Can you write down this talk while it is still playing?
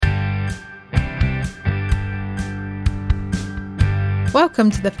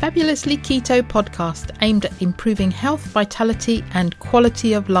Welcome to the Fabulously Keto podcast, aimed at improving health, vitality and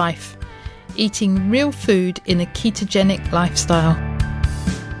quality of life. Eating real food in a ketogenic lifestyle.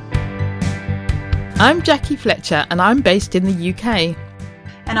 I'm Jackie Fletcher and I'm based in the UK.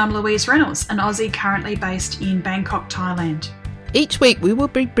 And I'm Louise Reynolds, an Aussie currently based in Bangkok, Thailand. Each week we will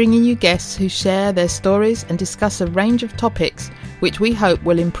be bringing you guests who share their stories and discuss a range of topics which we hope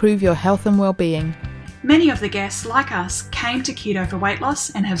will improve your health and well-being. Many of the guests, like us, came to keto for weight loss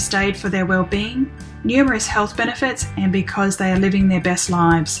and have stayed for their well-being, numerous health benefits, and because they are living their best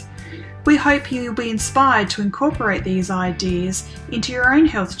lives. We hope you'll be inspired to incorporate these ideas into your own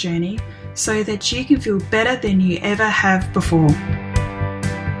health journey so that you can feel better than you ever have before.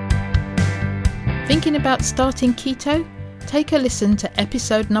 Thinking about starting keto? Take a listen to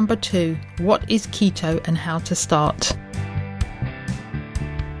episode number 2, What is Keto and How to Start.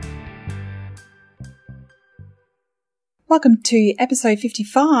 Welcome to episode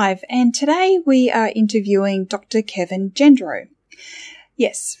 55, and today we are interviewing Dr. Kevin Gendreau.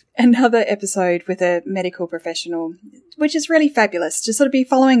 Yes, another episode with a medical professional, which is really fabulous to sort of be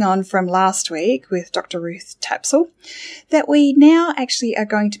following on from last week with Dr. Ruth Tapsell, that we now actually are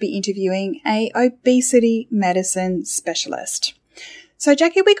going to be interviewing a obesity medicine specialist. So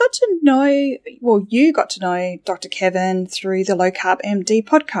Jackie, you got to know Dr. Kevin through the Low Carb MD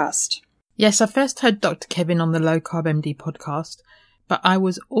podcast. Yes, I first heard Dr. Kevin on the Low Carb MD podcast, but I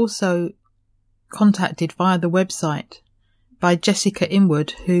was also contacted via the website by Jessica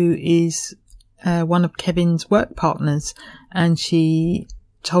Inwood, who is one of Kevin's work partners, and she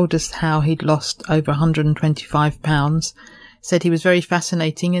told us how he'd lost over 125 pounds, said he was very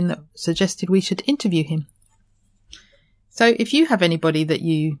fascinating and suggested we should interview him. So if you have anybody that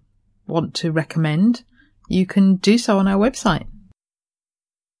you want to recommend, you can do so on our website.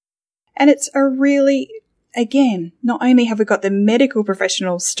 And it's a really, again, not only have we got the medical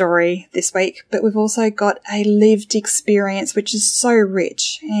professional story this week, but we've also got a lived experience, which is so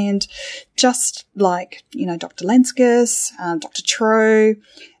rich. And just like, Dr. Lenskis, Dr. Tro,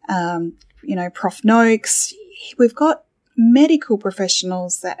 Prof. Noakes, we've got medical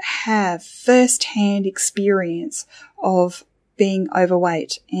professionals that have first-hand experience of being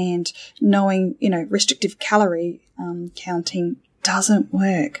overweight and knowing, restrictive calorie counting doesn't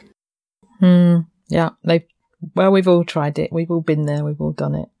work. Yeah, we've all tried it. We've all been there. We've all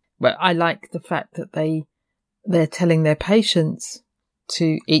done it. But I like the fact that they're telling their patients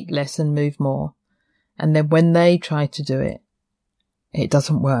to eat less and move more. And then when they try to do it, it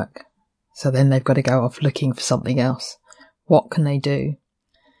doesn't work. So then they've got to go off looking for something else. What can they do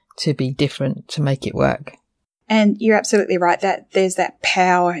to be different, to make it work? And you're absolutely right that there's that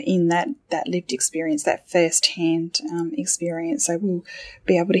power in that lived experience, that first-hand experience. So we'll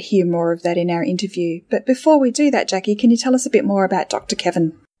be able to hear more of that in our interview. But before we do that, Jackie, can you tell us a bit more about Dr.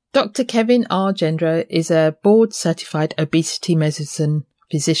 Kevin? Dr. Kevin R. Gendreau is a board-certified obesity medicine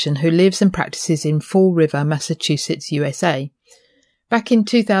physician who lives and practices in Fall River, Massachusetts, USA. Back in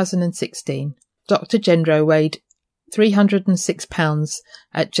 2016, Dr. Gendreau weighed 306 pounds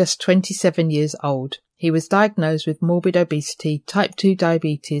at just 27 years old. He was diagnosed with morbid obesity, type 2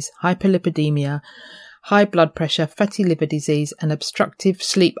 diabetes, hyperlipidemia, high blood pressure, fatty liver disease and obstructive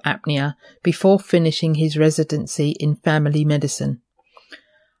sleep apnea before finishing his residency in family medicine.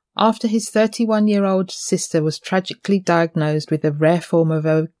 After his 31-year-old sister was tragically diagnosed with a rare form of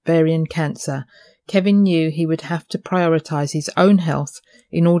ovarian cancer, Kevin knew he would have to prioritise his own health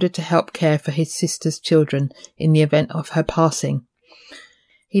in order to help care for his sister's children in the event of her passing.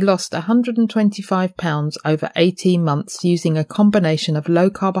 He lost 125 pounds over 18 months using a combination of low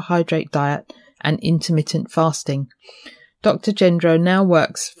carbohydrate diet and intermittent fasting. Dr. Gendreau now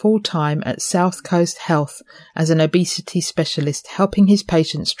works full-time at South Coast Health as an obesity specialist, helping his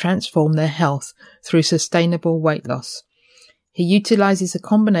patients transform their health through sustainable weight loss. He utilises a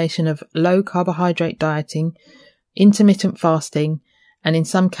combination of low carbohydrate dieting, intermittent fasting, and in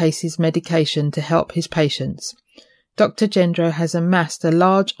some cases medication to help his patients. Dr. Gendreau has amassed a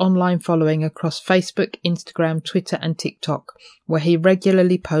large online following across Facebook, Instagram, Twitter and TikTok, where he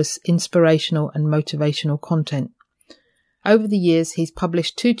regularly posts inspirational and motivational content. Over the years, he's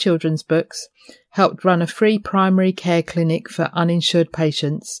published 2 children's books, helped run a free primary care clinic for uninsured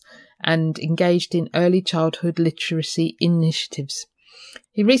patients, and engaged in early childhood literacy initiatives.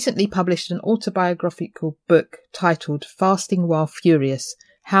 He recently published an autobiographical book titled Fasting While Furious: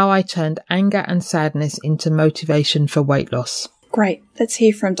 How I Turned Anger and Sadness into Motivation for Weight Loss. Great. Let's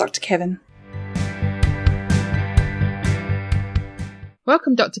hear from Dr. Kevin.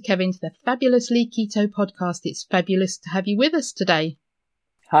 Welcome, Dr. Kevin, to the Fabulously Keto podcast. It's fabulous to have you with us today.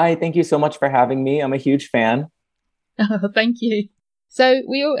 Hi, thank you so much for having me. I'm a huge fan. Oh, thank you. So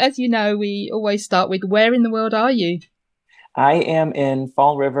as you know, we always start with where in the world are you? I am in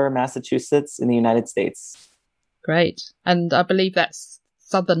Fall River, Massachusetts in the United States. Great. And I believe that's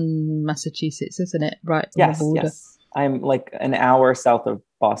southern Massachusetts, isn't it? Right on the border. Yes. I'm like an hour south of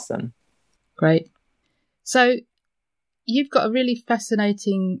Boston. Great. So you've got a really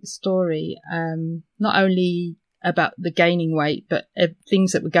fascinating story, not only about the gaining weight, but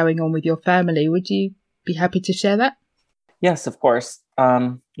things that were going on with your family. Would you be happy to share that? Yes, of course.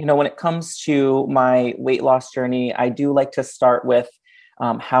 When it comes to my weight loss journey, I do like to start with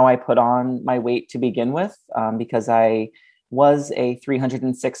how I put on my weight to begin with, because I was a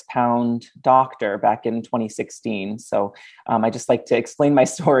 306-pound doctor back in 2016. So I just like to explain my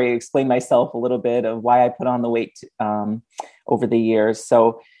story, explain myself a little bit of why I put on the weight over the years.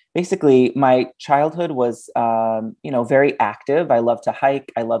 So basically, my childhood was, very active. I love to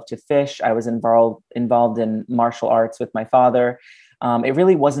hike. I love to fish. I was involved in martial arts with my father. It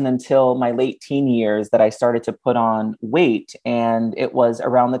really wasn't until my late teen years that I started to put on weight. And it was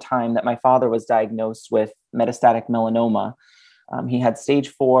around the time that my father was diagnosed with metastatic melanoma. He had stage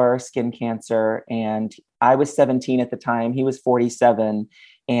 4 skin cancer, and I was 17 at the time. He was 47.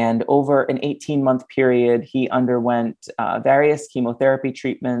 And over an 18-month period, he underwent various chemotherapy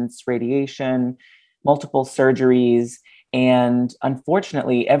treatments, radiation, multiple surgeries. And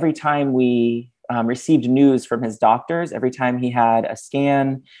unfortunately, every time we received news from his doctors, every time he had a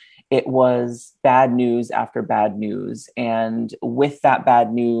scan, it was bad news after bad news. And with that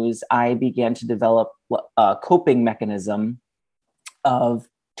bad news, I began to develop a coping mechanism of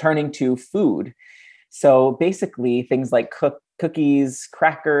turning to food. So basically, things like cookies,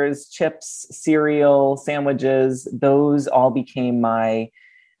 crackers, chips, cereal, sandwiches, those all became my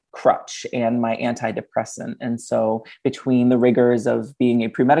crutch and my antidepressant. And so between the rigors of being a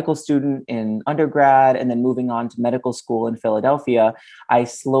pre-medical student in undergrad and then moving on to medical school in Philadelphia, I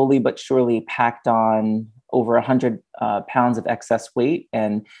slowly but surely packed on over 100 pounds of excess weight.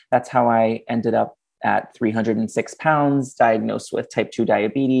 And that's how I ended up at 306 pounds, diagnosed with type 2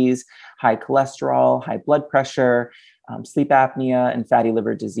 diabetes, high cholesterol, high blood pressure, sleep apnea, and fatty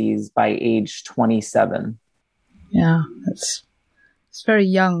liver disease by age 27. Yeah, it's very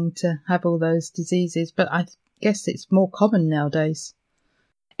young to have all those diseases, but I guess it's more common nowadays.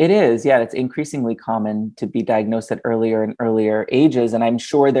 It is, yeah. It's increasingly common to be diagnosed at earlier and earlier ages. And I'm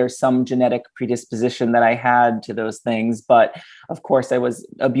sure there's some genetic predisposition that I had to those things. But of course, I was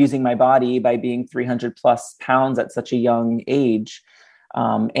abusing my body by being 300 plus pounds at such a young age.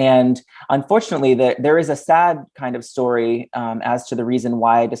 And unfortunately, there is a sad kind of story as to the reason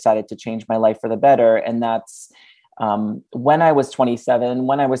why I decided to change my life for the better. And that's when I was 27,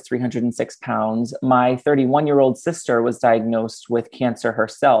 when I was 306 pounds, my 31-year-old sister was diagnosed with cancer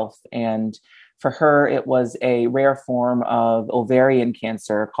herself. And for her, it was a rare form of ovarian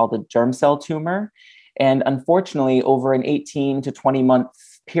cancer called a germ cell tumor. And unfortunately, over an 18 to 20 month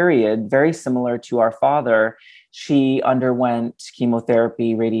period, very similar to our father, she underwent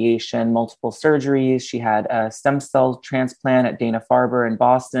chemotherapy, radiation, multiple surgeries. She had a stem cell transplant at Dana-Farber in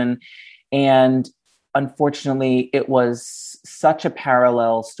Boston. And unfortunately, it was such a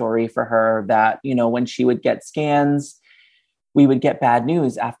parallel story for her that, when she would get scans, we would get bad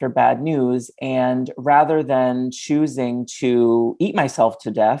news after bad news. And rather than choosing to eat myself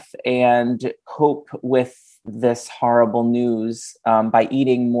to death and cope with this horrible news by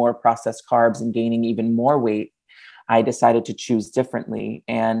eating more processed carbs and gaining even more weight, I decided to choose differently.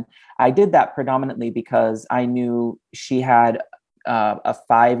 And I did that predominantly because I knew she had a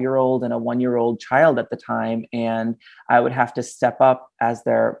 5-year-old and a 1-year-old child at the time, and I would have to step up as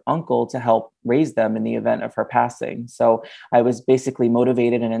their uncle to help raise them in the event of her passing. So I was basically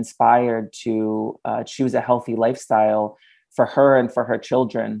motivated and inspired to choose a healthy lifestyle for her and for her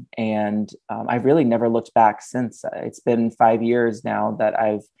children. And I've really never looked back since. It's been 5 years now that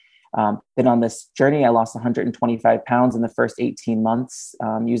I've been on this journey. I lost 125 pounds in the first 18 months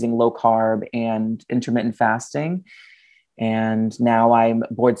using low carb and intermittent fasting. And now I'm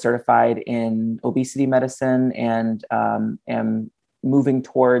board certified in obesity medicine and am moving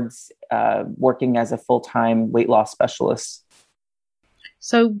towards working as a full-time weight loss specialist.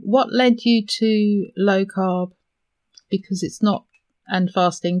 So what led you to low carb? And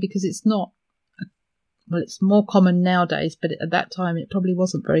fasting, because it's not, well, it's more common nowadays, but at that time it probably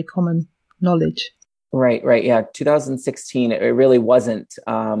wasn't very common knowledge. Right. Yeah. 2016, it really wasn't.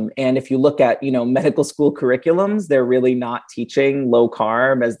 And if you look at, medical school curriculums, they're really not teaching low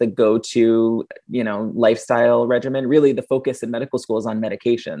carb as the go-to, lifestyle regimen. Really, the focus in medical school is on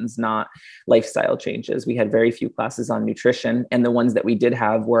medications, not lifestyle changes. We had very few classes on nutrition. And the ones that we did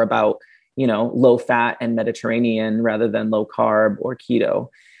have were about, low fat and Mediterranean rather than low carb or keto.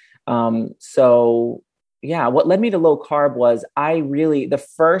 So yeah, what led me to low carb was the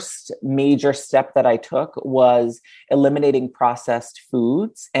first major step that I took was eliminating processed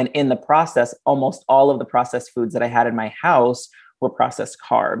foods. And in the process, almost all of the processed foods that I had in my house were processed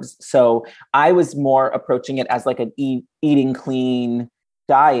carbs. So I was more approaching it as like an eating clean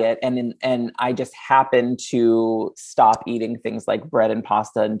diet. And I just happened to stop eating things like bread and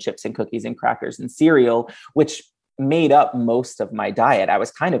pasta and chips and cookies and crackers and cereal, which made up most of my diet. I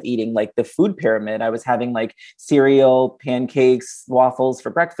was kind of eating like the food pyramid. I was having like cereal, pancakes, waffles for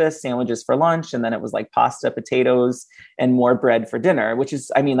breakfast, sandwiches for lunch. And then it was like pasta, potatoes, and more bread for dinner, which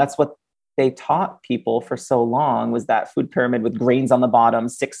is, that's what they taught people for so long, was that food pyramid with grains on the bottom,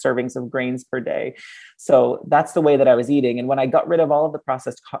 6 servings of grains per day. So that's the way that I was eating. And when I got rid of all of the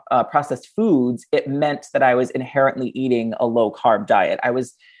processed foods, it meant that I was inherently eating a low carb diet. I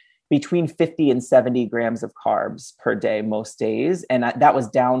was between 50 and 70 grams of carbs per day most days. And that was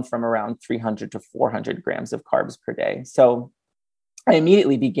down from around 300 to 400 grams of carbs per day. So I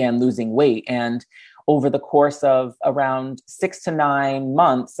immediately began losing weight. And over the course of around 6 to 9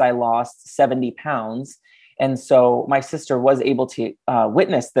 months, I lost 70 pounds. And so my sister was able to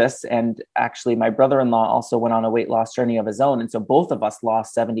witness this. And actually, my brother-in-law also went on a weight loss journey of his own. And so both of us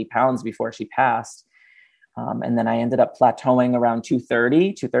lost 70 pounds before she passed. And then I ended up plateauing around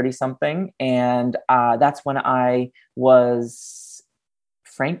 230 something. And that's when I was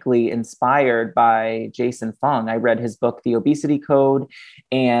frankly inspired by Jason Fung. I read his book, The Obesity Code,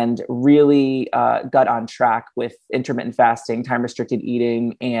 and really got on track with intermittent fasting, time restricted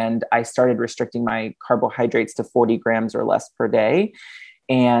eating. And I started restricting my carbohydrates to 40 grams or less per day.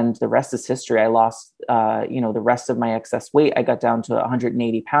 And the rest is history. I lost, the rest of my excess weight. I got down to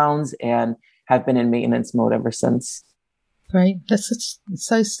 180 pounds and have been in maintenance mode ever since. Great. It's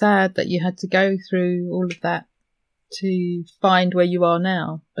so sad that you had to go through all of that to find where you are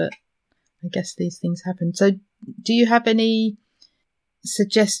now, but I guess these things happen. So do you have any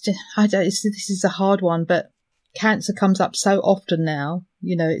suggestion? This is a hard one, but cancer comes up so often now.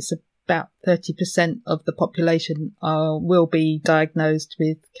 It's about 30% of the population will be diagnosed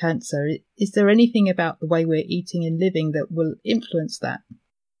with cancer. Is there anything about the way we're eating and living that will influence that?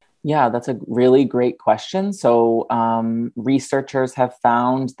 Yeah, that's a really great question. So researchers have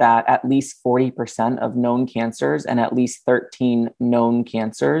found that at least 40% of known cancers and at least 13 known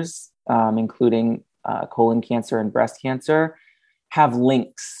cancers, including colon cancer and breast cancer, have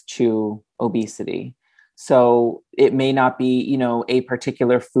links to obesity. So it may not be, a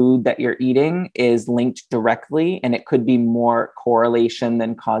particular food that you're eating is linked directly, and it could be more correlation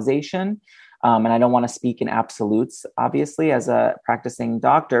than causation. And I don't want to speak in absolutes, obviously, as a practicing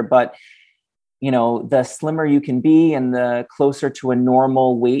doctor, but, the slimmer you can be and the closer to a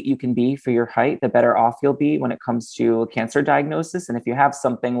normal weight you can be for your height, the better off you'll be when it comes to a cancer diagnosis. And if you have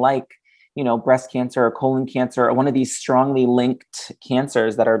something like, breast cancer or colon cancer or one of these strongly linked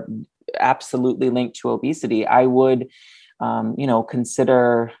cancers that are absolutely linked to obesity, I would,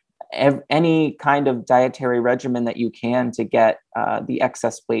 consider any kind of dietary regimen that you can to get the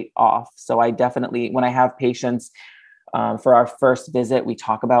excess weight off. So I definitely, when I have patients for our first visit, we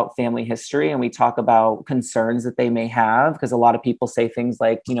talk about family history and we talk about concerns that they may have, because a lot of people say things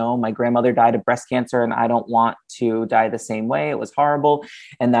like, my grandmother died of breast cancer and I don't want to die the same way. It was horrible.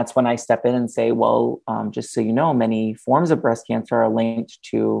 And that's when I step in and say, well, just so you know, many forms of breast cancer are linked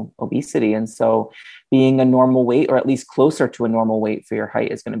to obesity. And so being a normal weight, or at least closer to a normal weight for your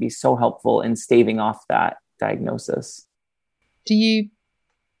height, is going to be so helpful in staving off that diagnosis. Do you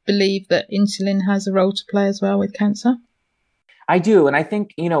believe that insulin has a role to play as well with cancer? I do. And I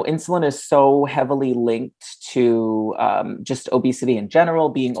think, insulin is so heavily linked to just obesity in general,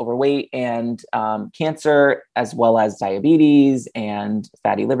 being overweight, and cancer, as well as diabetes and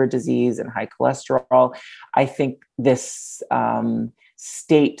fatty liver disease and high cholesterol. I think this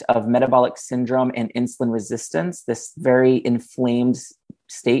state of metabolic syndrome and insulin resistance, this very inflamed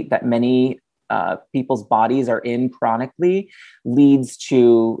state that many people's bodies are in chronically, leads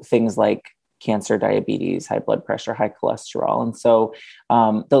to things like cancer, diabetes, high blood pressure, high cholesterol. And so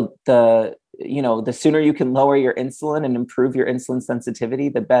the sooner you can lower your insulin and improve your insulin sensitivity,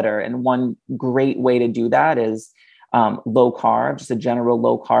 the better. And one great way to do that is low carb, just a general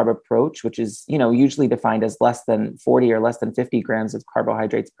low carb approach, which is, usually defined as less than 40 or less than 50 grams of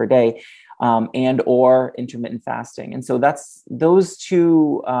carbohydrates per day, and or intermittent fasting. And so those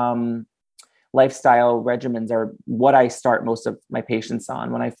two lifestyle regimens are what I start most of my patients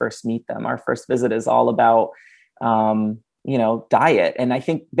on when I first meet them. Our first visit is all about, diet. And I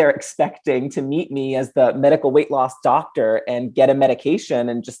think they're expecting to meet me as the medical weight loss doctor and get a medication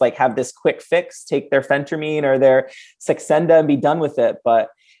and just like have this quick fix, take their phentermine or their Saxenda and be done with it. But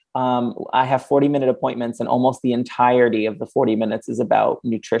I have 40-minute appointments, and almost the entirety of the 40 minutes is about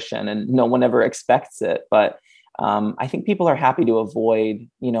nutrition, and no one ever expects it. But I think people are happy to avoid,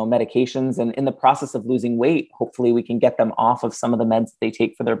 medications, and in the process of losing weight, hopefully we can get them off of some of the meds that they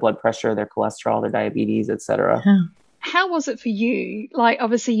take for their blood pressure, their cholesterol, their diabetes, etc. How was it for you? Like,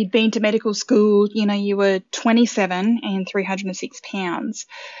 obviously you'd been to medical school, you were 27 and 306 pounds.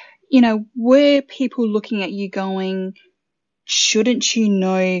 Were people looking at you going, shouldn't you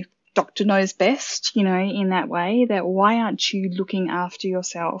know, doctor knows best, in that way, that why aren't you looking after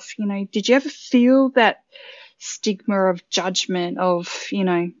yourself? Did you ever feel that stigma of judgment of,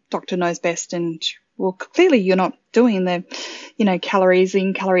 doctor knows best, and well, clearly you're not doing the, calories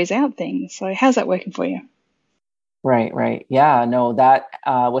in, calories out thing. So how's that working for you? Right. Yeah, no, that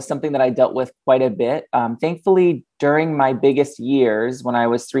was something that I dealt with quite a bit. Thankfully, during my biggest years, when I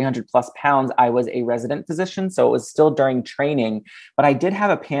was 300 plus pounds, I was a resident physician. So it was still during training, but I did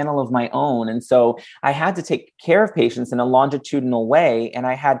have a panel of my own. And so I had to take care of patients in a longitudinal way. And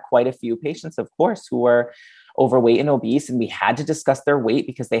I had quite a few patients, of course, who were overweight and obese, and we had to discuss their weight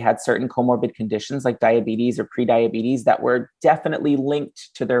because they had certain comorbid conditions like diabetes or prediabetes that were definitely linked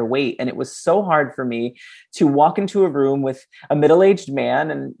to their weight. And it was so hard for me to walk into a room with a middle-aged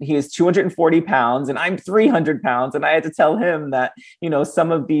man, and he is 240 pounds and I'm 300 pounds. And I had to tell him that,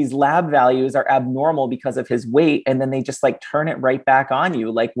 some of these lab values are abnormal because of his weight. And then they just like turn it right back on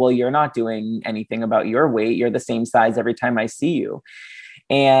you. Like, well, you're not doing anything about your weight. You're the same size every time I see you.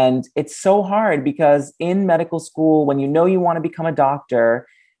 And it's so hard because in medical school, when you want to become a doctor,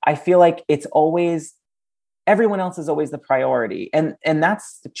 I feel like it's always, everyone else is always the priority. And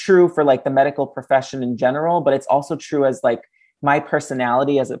that's true for like the medical profession in general, but it's also true as like my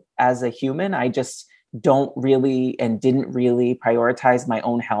personality as a human. I just don't really and didn't really prioritize my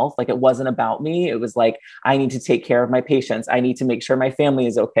own health. Like, it wasn't about me. It was like, I need to take care of my patients. I need to make sure my family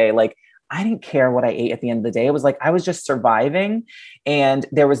is okay. Like, I didn't care what I ate at the end of the day. It was like, I was just surviving, and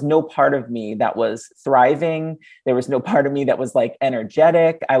there was no part of me that was thriving. There was no part of me that was like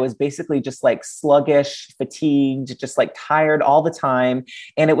energetic. I was basically just like sluggish, fatigued, just like tired all the time.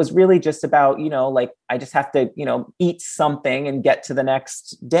 And it was really just about, like, I just have to, eat something and get to the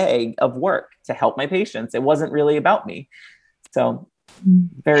next day of work to help my patients. It wasn't really about me. So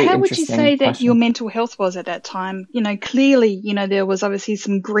very How would you say question. that your mental health was at that time? Clearly, there was obviously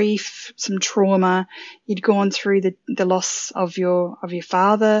some grief, some trauma. You'd gone through the loss of your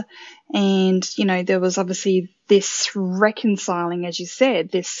father, and there was obviously this reconciling, as you said,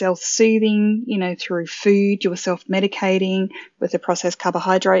 this self-soothing, through food. You were self-medicating with the processed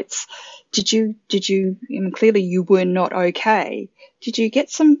carbohydrates. Did you? Clearly you were not okay. Did you get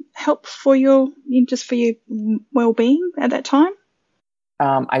some help for your well-being at that time?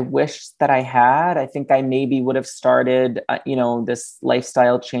 I wish that I had. I think I maybe would have started, this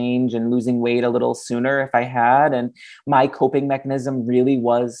lifestyle change and losing weight a little sooner if I had. And my coping mechanism really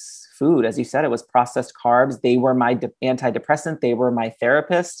was food. As you said, it was processed carbs. They were my antidepressant. They were my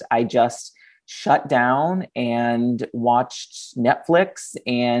therapist. I just shut down and watched Netflix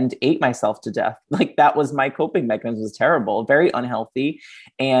and ate myself to death. Like, that was my coping mechanism. It was terrible, very unhealthy.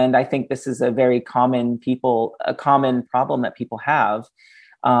 And I think this is a very common problem that people have.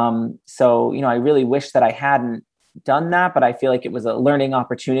 So, I really wish that I hadn't done that, but I feel like it was a learning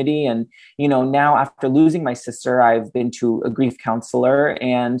opportunity. And, now after losing my sister, I've been to a grief counselor,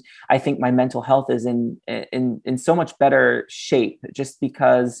 and I think my mental health is in so much better shape just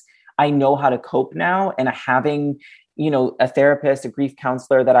because I know how to cope now, and having, a therapist, a grief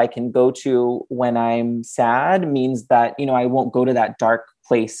counselor that I can go to when I'm sad means that, I won't go to that dark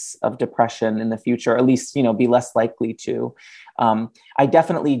place of depression in the future, or at least, be less likely to. I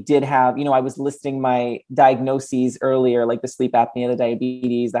definitely did have, I was listing my diagnoses earlier, like the sleep apnea, the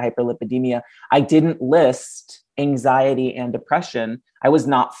diabetes, the hyperlipidemia. I didn't list anxiety and depression. I was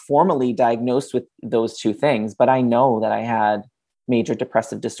not formally diagnosed with those two things, but I know that I had major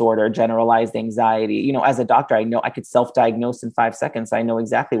depressive disorder, generalized anxiety. As a doctor, I know I could self-diagnose in 5 seconds. I know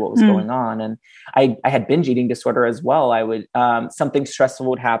exactly what was going on. And I had binge eating disorder as well. I would, something stressful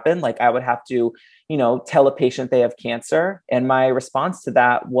would happen. Like, I would have to, tell a patient they have cancer. And my response to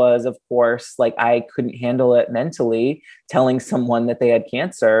that was, of course, like, I couldn't handle it mentally telling someone that they had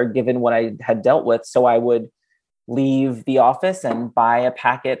cancer, given what I had dealt with. So I would leave the office and buy a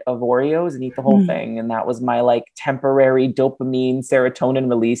packet of Oreos and eat the whole thing. And that was my like temporary dopamine, serotonin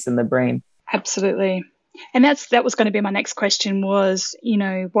release in the brain. Absolutely. And that was going to be my next question was,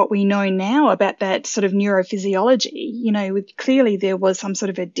 what we know now about that sort of neurophysiology, clearly there was some sort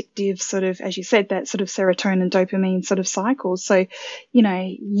of addictive sort of, as you said, that sort of serotonin dopamine sort of cycle. So,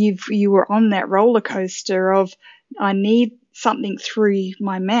 you were on that roller coaster of, I need something through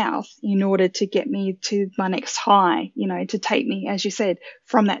my mouth in order to get me to my next high, to take me, as you said,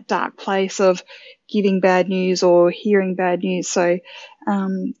 from that dark place of giving bad news or hearing bad news. So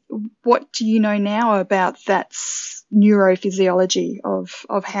what do you know now about that neurophysiology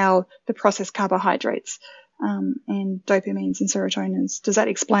of how the processed carbohydrates and dopamines and serotonins, does that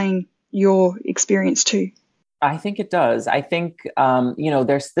explain your experience too? I think it does. I think,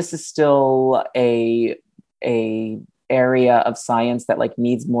 this is still a area of science that like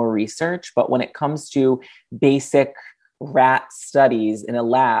needs more research. But when it comes to basic rat studies in a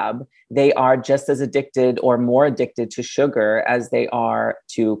lab, they are just as addicted or more addicted to sugar as they are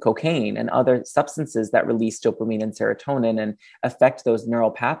to cocaine and other substances that release dopamine and serotonin and affect those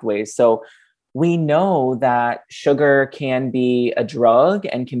neural pathways. So we know that sugar can be a drug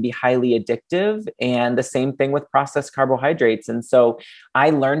and can be highly addictive, and the same thing with processed carbohydrates. And so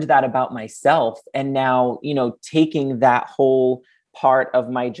I learned that about myself. And now, taking that whole part of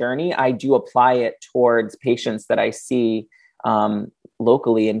my journey, I do apply it towards patients that I see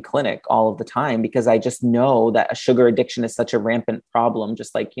locally in clinic all of the time, because I just know that a sugar addiction is such a rampant problem,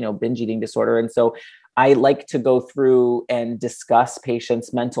 just like, binge eating disorder. And so I like to go through and discuss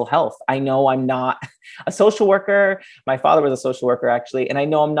patients' mental health. I know I'm not a social worker. My father was a social worker, actually. And I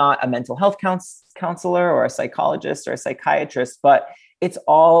know I'm not a mental health counselor or a psychologist or a psychiatrist, but it's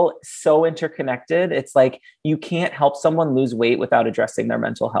all so interconnected. It's like you can't help someone lose weight without addressing their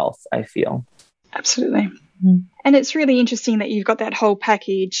mental health, I feel. Absolutely. Mm. And it's really interesting that you've got that whole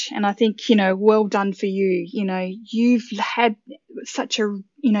package. And I think, well done for you. You've had such a,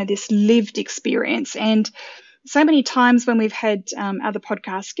 this lived experience. And so many times when we've had other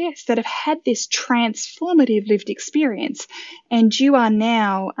podcast guests that have had this transformative lived experience, and you are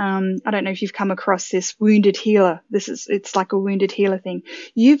now, I don't know if you've come across this wounded healer. It's like a wounded healer thing.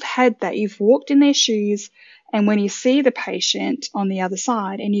 You've had that. You've walked in their shoes. And when you see the patient on the other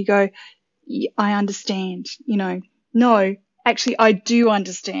side and you go, I understand, no, actually, I do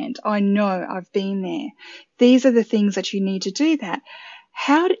understand. I know, I've been there. These are the things that you need to do that.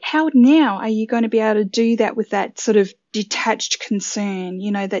 How now are you going to be able to do that with that sort of detached concern,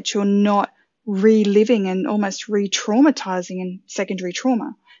 that you're not reliving and almost re-traumatizing in secondary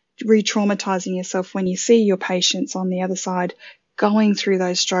trauma, re-traumatizing yourself when you see your patients on the other side going through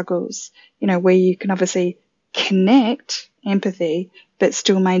those struggles, where you can obviously connect, empathy, but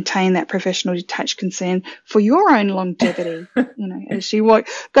still maintain that professional detached concern for your own longevity, as you want,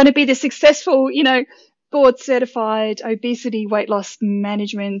 going to be the successful, board certified obesity weight loss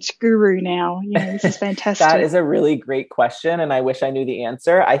management guru now. This is fantastic. That is a really great question. And I wish I knew the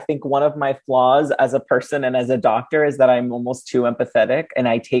answer. I think one of my flaws as a person and as a doctor is that I'm almost too empathetic and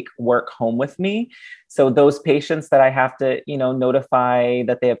I take work home with me. So those patients that I have to, notify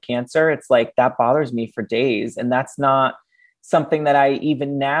that they have cancer, it's like that bothers me for days. And that's not something that I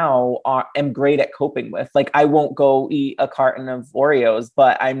even now am great at coping with. Like I won't go eat a carton of Oreos,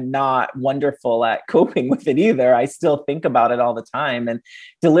 but I'm not wonderful at coping with it either. I still think about it all the time, and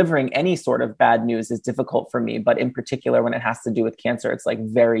delivering any sort of bad news is difficult for me. But in particular, when it has to do with cancer, it's like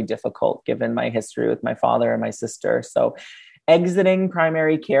very difficult given my history with my father and my sister. So exiting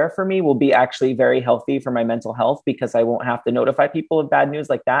primary care for me will be actually very healthy for my mental health, because I won't have to notify people of bad news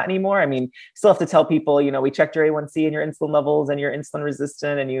like that anymore. I mean, still have to tell people, we checked your A1C and your insulin levels and you're insulin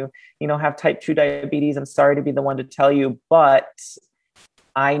resistant and you have type 2 diabetes. I'm sorry to be the one to tell you, but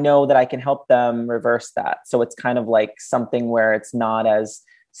I know that I can help them reverse that. So it's kind of like something where it's not as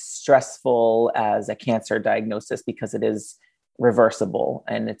stressful as a cancer diagnosis, because it is reversible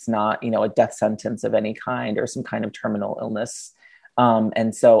and it's not, a death sentence of any kind or some kind of terminal illness.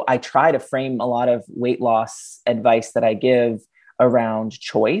 And so I try to frame a lot of weight loss advice that I give around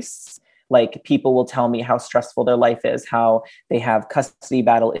choice. Like people will tell me how stressful their life is, how they have custody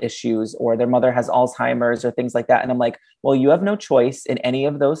battle issues, or their mother has Alzheimer's or things like that. And I'm like, well, you have no choice in any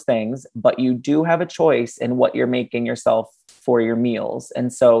of those things, but you do have a choice in what you're making yourself for your meals.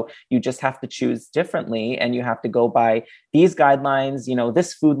 And so you just have to choose differently, and you have to go by these guidelines,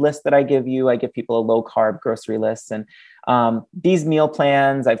 this food list that I give you. I give people a low carb grocery list, and these meal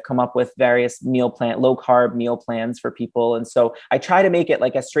plans, I've come up with various low carb meal plans for people. And so I try to make it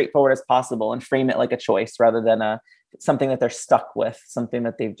like as straightforward as possible and frame it like a choice rather than something that they're stuck with, something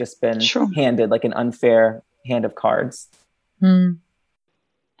that they've just been handed, like an unfair hand of cards. Mm.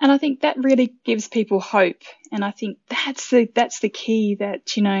 And I think that really gives people hope. And I think that's the key that,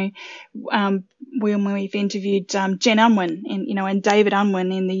 when we've interviewed Jen Unwin and David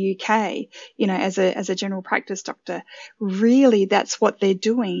Unwin in the UK, as a general practice doctor, really that's what they're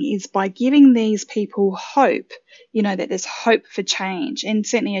doing, is by giving these people hope, that there's hope for change. And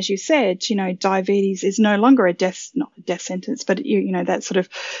certainly, as you said, diabetes is no longer not a death sentence, but, that sort of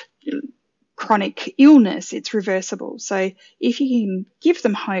chronic illness, it's reversible. So if you can give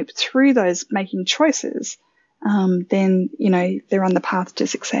them hope through those making choices, then, they're on the path to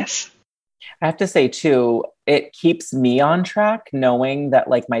success. I have to say too, it keeps me on track knowing that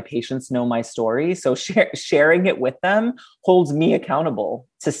like my patients know my story. So sharing it with them holds me accountable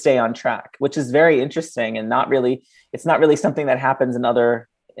to stay on track, which is very interesting and it's not really something that happens in other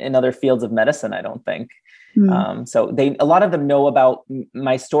fields of medicine, I don't think. So a lot of them know about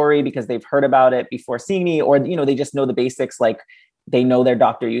my story because they've heard about it before seeing me, or, they just know the basics. Like they know their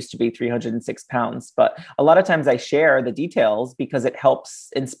doctor used to be 306 pounds, but a lot of times I share the details because it helps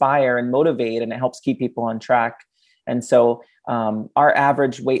inspire and motivate, and it helps keep people on track. And so, our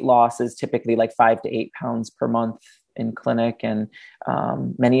average weight loss is typically like 5 to 8 pounds per month in clinic. And,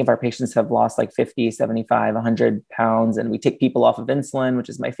 many of our patients have lost like 50, 75, 100 pounds, and we take people off of insulin, which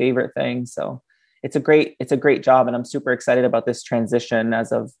is my favorite thing. So it's a great job. And I'm super excited about this transition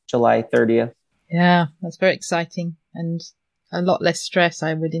as of July 30th. Yeah, that's very exciting. And a lot less stress,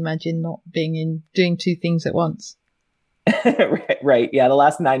 I would imagine, not doing two things at once. Right. Yeah. The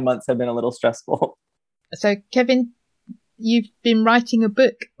last 9 months have been a little stressful. So Kevin, you've been writing a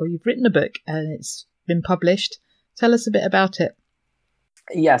book, or you've written a book, and it's been published. Tell us a bit about it.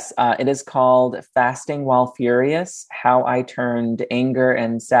 Yes, it is called Fasting While Furious: How I Turned Anger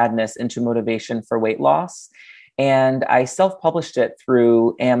and Sadness into Motivation for Weight Loss. And I self-published it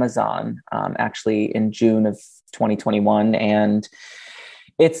through Amazon, actually in June of 2021. And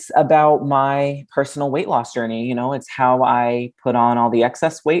it's about my personal weight loss journey. It's how I put on all the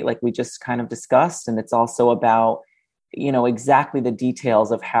excess weight, like we just kind of discussed. And it's also about, exactly the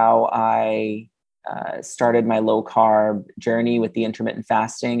details of how I started my low carb journey with the intermittent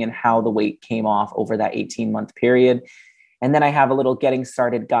fasting and how the weight came off over that 18-month period. And then I have a little getting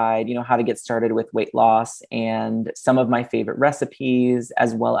started guide, how to get started with weight loss, and some of my favorite recipes,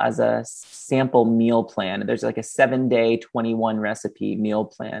 as well as a sample meal plan. There's like a 7-day, 21 recipe meal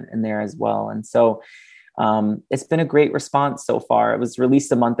plan in there as well. And so it's been a great response so far. It was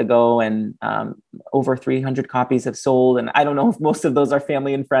released a month ago, and over 300 copies have sold. And I don't know if most of those are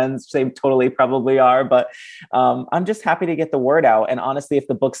family and friends. They totally probably are, but I'm just happy to get the word out. And honestly, if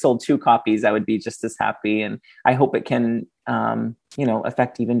the book sold 2 copies, I would be just as happy. And I hope it can,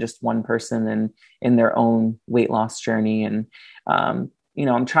 affect even just one person in their own weight loss journey. And,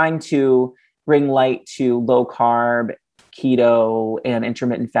 I'm trying to bring light to low carb, keto, and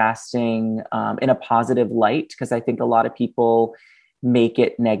intermittent fasting in a positive light, because I think a lot of people make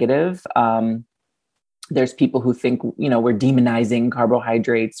it negative. There's people who think, we're demonizing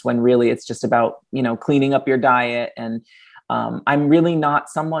carbohydrates when really it's just about, cleaning up your diet. And I'm really not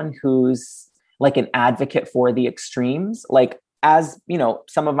someone who's like an advocate for the extremes. Like, as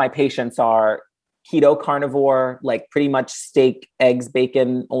some of my patients are keto carnivore, like pretty much steak, eggs,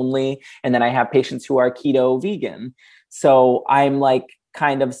 bacon only. And then I have patients who are keto vegan. So I'm like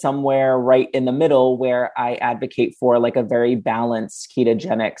kind of somewhere right in the middle, where I advocate for like a very balanced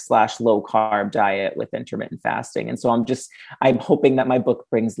ketogenic / low carb diet with intermittent fasting. And so I'm hoping that my book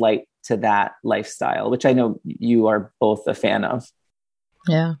brings light to that lifestyle, which I know you are both a fan of.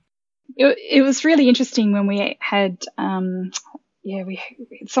 Yeah. It was really interesting when we had,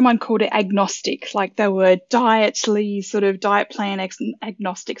 someone called it agnostic, like they were diet plan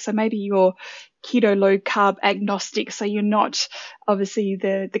agnostic. So maybe you're keto low carb agnostic. So you're not obviously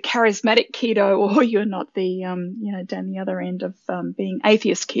the charismatic keto, or you're not the, down the other end of being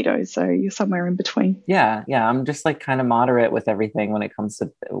atheist keto. So you're somewhere in between. Yeah. I'm just like kind of moderate with everything when it comes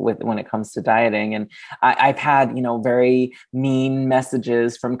to dieting. And I've had, very mean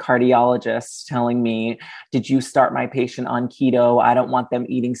messages from cardiologists telling me, did you start my patient on keto? I don't want them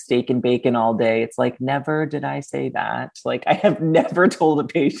eating steak and bacon all day. It's like, never did I say that. Like, I have never told a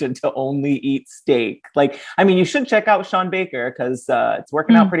patient to only eat steak. Like, I mean, you should check out Sean Baker, because it's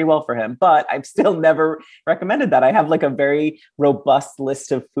working out pretty well for him, but I've still never recommended that. I have like a very robust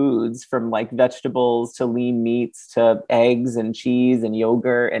list of foods, from like vegetables to lean meats to eggs and cheese and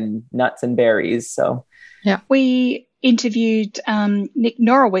yogurt and nuts and berries. So yeah, we interviewed Nick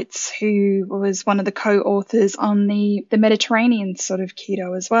Norowitz, who was one of the co-authors on the Mediterranean sort of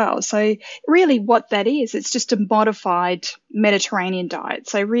keto as well. So really what that is, it's just a modified Mediterranean diet.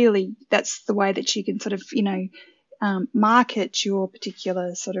 So really that's the way that you can sort of, market your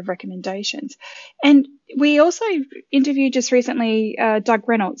particular sort of recommendations. And we also interviewed just recently Doug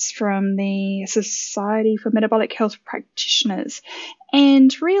Reynolds from the Society for Metabolic Health Practitioners.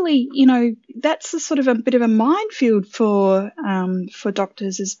 And really, that's a sort of a bit of a minefield for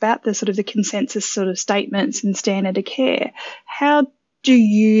doctors, is about the sort of the consensus sort of statements and standard of care. How do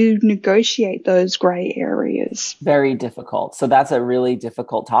you negotiate those gray areas? Very difficult. So that's a really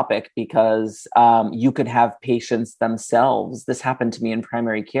difficult topic, because you could have patients themselves. This happened to me in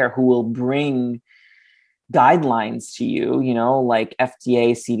primary care, who will bring guidelines to you, like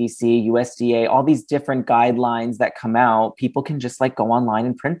FDA, CDC, USDA, all these different guidelines that come out. People can just like go online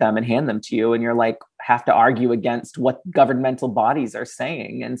and print them and hand them to you. And you're like, have to argue against what governmental bodies are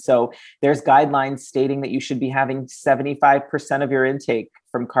saying. And so there's guidelines stating that you should be having 75% of your intake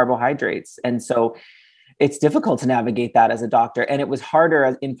from carbohydrates. And so it's difficult to navigate that as a doctor. And it was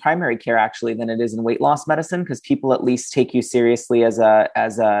harder in primary care, actually, than it is in weight loss medicine, because people at least take you seriously as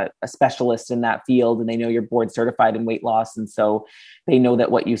a specialist in that field, and they know you're board certified in weight loss. And so they know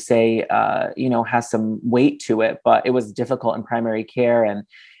that what you say, has some weight to it. But it was difficult in primary care. And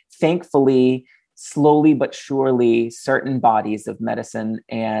thankfully, slowly but surely, certain bodies of medicine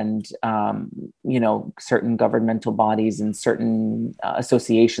and, certain governmental bodies and certain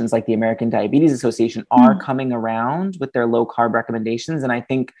associations like the American Diabetes Association are coming around with their low carb recommendations. And I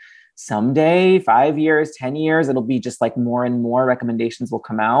think someday, 5 years, 10 years, it'll be just like more and more recommendations will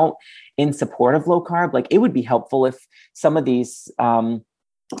come out in support of low carb. Like, it would be helpful if some of these,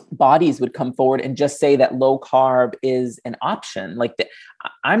 bodies would come forward and just say that low carb is an option. Like,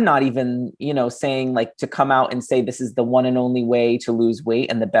 I'm not even, saying like to come out and say this is the one and only way to lose weight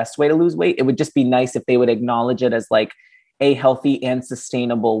and the best way to lose weight. It would just be nice if they would acknowledge it as like a healthy and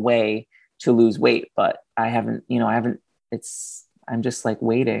sustainable way to lose weight. But I'm just like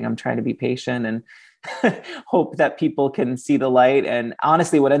waiting. I'm trying to be patient and hope that people can see the light. And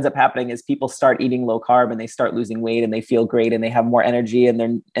honestly, what ends up happening is people start eating low carb and they start losing weight and they feel great and they have more energy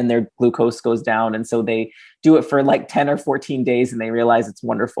and their glucose goes down. And so they do it for like 10 or 14 days and they realize it's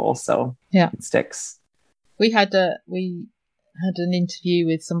wonderful. So yeah, it sticks. We had an interview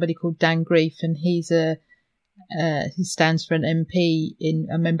with somebody called Dan Grief, and he stands for an MP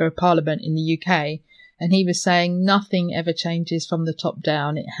a member of Parliament in the UK. And he was saying nothing ever changes from the top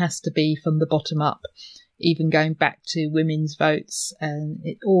down. It has to be from the bottom up, even going back to women's votes. And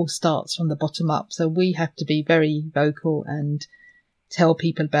it all starts from the bottom up. So we have to be very vocal and tell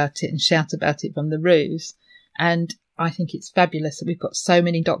people about it and shout about it from the roofs. And I think it's fabulous that we've got so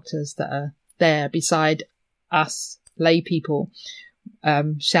many doctors that are there beside us lay people,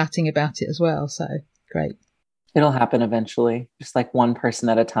 shouting about it as well. So great. It'll happen eventually, just like one person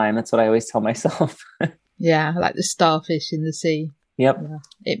at a time. That's what I always tell myself. Yeah, like the starfish in the sea. Yep. Yeah,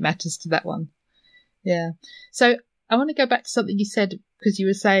 it matters to that one. Yeah. So I want to go back to something you said, because you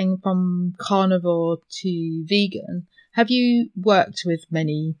were saying from carnivore to vegan. Have you worked with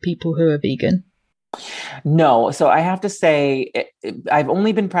many people who are vegan? No. So I have to say, I've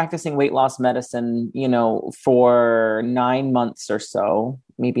only been practicing weight loss medicine, for 9 months or so,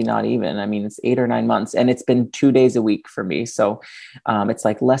 maybe not even. I mean, it's 8 or 9 months, and it's been 2 days a week for me. So it's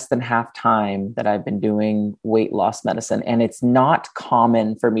like less than half time that I've been doing weight loss medicine. And it's not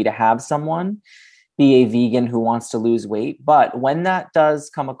common for me to have someone be a vegan who wants to lose weight. But when that does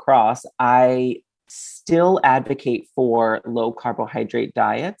come across, I still advocate for low carbohydrate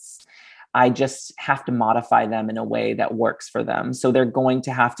diets. I just have to modify them in a way that works for them. So they're going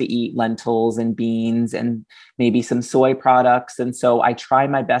to have to eat lentils and beans and maybe some soy products. And so I try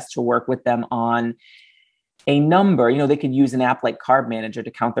my best to work with them on a number. They could use an app like Carb Manager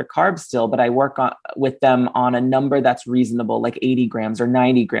to count their carbs still, but I work with them on a number that's reasonable, like 80 grams or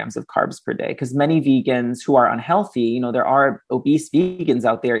 90 grams of carbs per day. Because many vegans who are unhealthy, there are obese vegans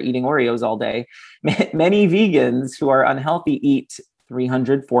out there eating Oreos all day. Many vegans who are unhealthy eat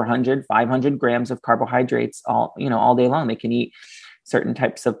 300, 400, 500 grams of carbohydrates all day long. They can eat certain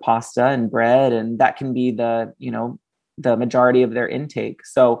types of pasta and bread, and that can be the majority of their intake.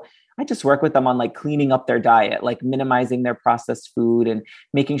 So I just work with them on like cleaning up their diet, like minimizing their processed food and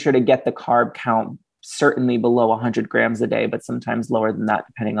making sure to get the carb count certainly below 100 grams a day, but sometimes lower than that,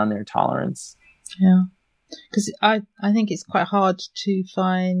 depending on their tolerance. Yeah. Because I think it's quite hard to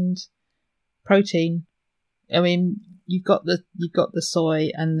find protein. I mean, you've got the soy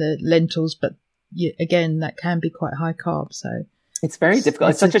and the lentils, but again, that can be quite high carb. So it's very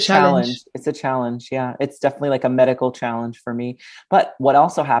difficult. It's such a challenge. It's a challenge. Yeah. It's definitely like a medical challenge for me. But what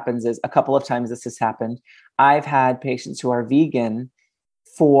also happens is, a couple of times this has happened, I've had patients who are vegan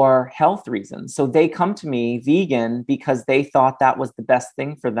for health reasons. So they come to me vegan because they thought that was the best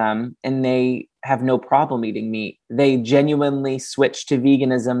thing for them, and they have no problem eating meat. They genuinely switched to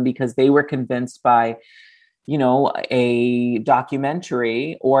veganism because they were convinced by, a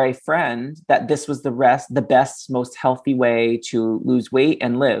documentary or a friend that this was the best, most healthy way to lose weight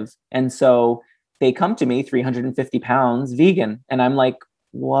and live. And so they come to me 350 pounds vegan. And I'm like,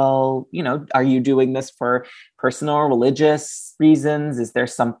 well, are you doing this for personal or religious reasons? Is there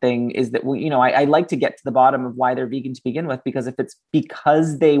something, I like to get to the bottom of why they're vegan to begin with, because if it's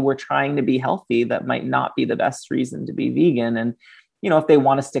because they were trying to be healthy, that might not be the best reason to be vegan. And, if they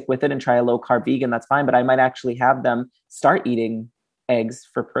want to stick with it and try a low carb vegan, that's fine. But I might actually have them start eating eggs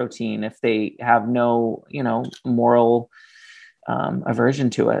for protein if they have no, moral aversion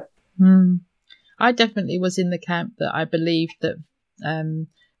to it. I definitely was in the camp that I believed that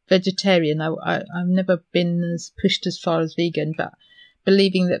vegetarian, I've never been as pushed as far as vegan, but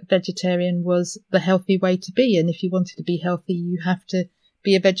believing that vegetarian was the healthy way to be. And if you wanted to be healthy, you have to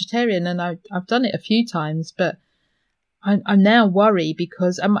be a vegetarian. And I've done it a few times, but I now worry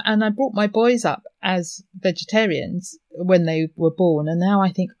because, and I brought my boys up as vegetarians when they were born. And now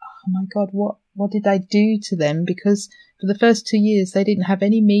I think, oh my God, what did I do to them? Because for the first 2 years, they didn't have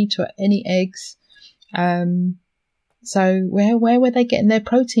any meat or any eggs. So where were they getting their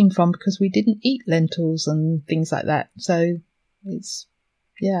protein from? Because we didn't eat lentils and things like that. So it's,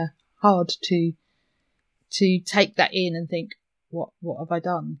 hard to take that in and think, what have I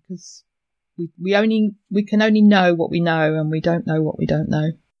done? Because we can only know what we know, and we don't know what we don't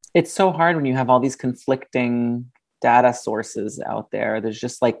know. It's so hard when you have all these conflicting data sources out there. There's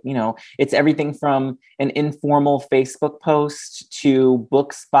just it's everything from an informal Facebook post to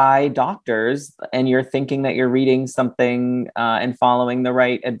books by doctors, and you're thinking that you're reading something and following the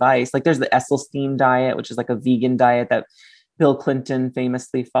right advice. Like there's the Esselstyn diet, which is like a vegan diet that Bill Clinton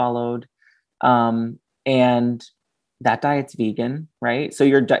famously followed. And that diet's vegan, right? So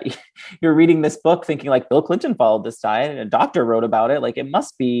you're reading this book thinking like Bill Clinton followed this diet and a doctor wrote about it. Like it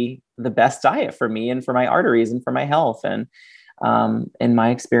must be the best diet for me and for my arteries and for my health. And in my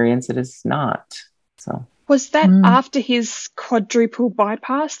experience, it is not. So was that after his quadruple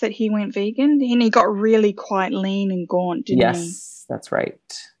bypass that he went vegan, and he got really quite lean and gaunt, didn't he? Yes, that's right.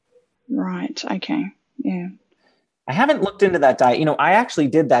 Right. Okay. Yeah. I haven't looked into that diet. I actually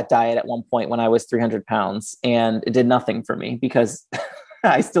did that diet at one point when I was 300 pounds, and it did nothing for me because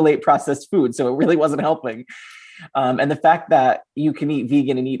I still ate processed food. So it really wasn't helping. And the fact that you can eat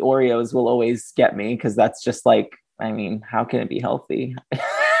vegan and eat Oreos will always get me, because that's just like, how can it be healthy?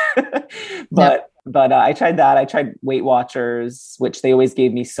 But I tried that. I tried Weight Watchers, which they always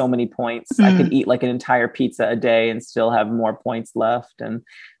gave me so many points. I could eat like an entire pizza a day and still have more points left. And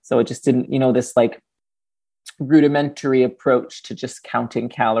so it just didn't, this like rudimentary approach to just counting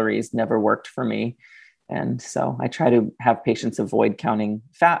calories never worked for me. And so I try to have patients avoid counting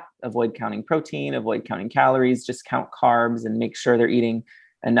fat, avoid counting protein, avoid counting calories, just count carbs and make sure they're eating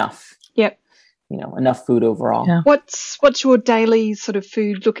enough. Yep. Enough food overall. Yeah. What's your daily sort of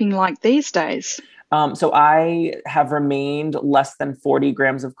food looking like these days? So I have remained less than 40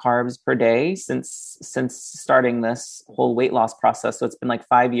 grams of carbs per day since starting this whole weight loss process. So it's been like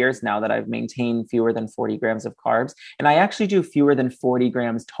 5 years now that I've maintained fewer than 40 grams of carbs. And I actually do fewer than 40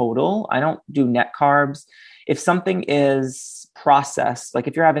 grams total. I don't do net carbs. If something is processed, like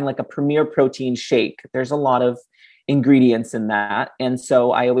if you're having like a Premier Protein shake, there's a lot of ingredients in that. And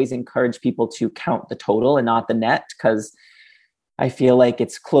so I always encourage people to count the total and not the net, because I feel like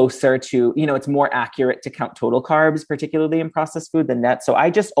it's closer to, it's more accurate to count total carbs, particularly in processed food, than net. So I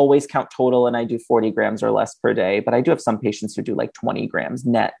just always count total, and I do 40 grams or less per day. But I do have some patients who do like 20 grams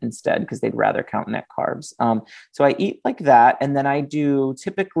net instead, because they'd rather count net carbs. So I eat like that. And then I do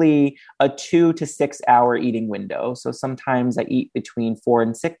typically a 2 to 6 hour eating window. So sometimes I eat between 4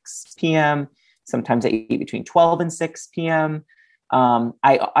 and 6 p.m. Sometimes I eat between 12 and 6 p.m.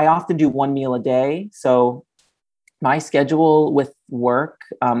 I often do one meal a day. So my schedule with work,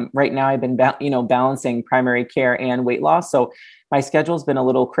 right now I've been, balancing primary care and weight loss. So my schedule's been a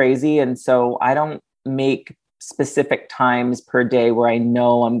little crazy. And so I don't make specific times per day where I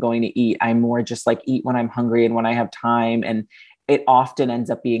know I'm going to eat. I more just like eat when I'm hungry and when I have time. And it often ends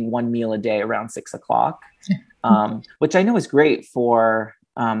up being one meal a day around 6 o'clock, which I know is great for,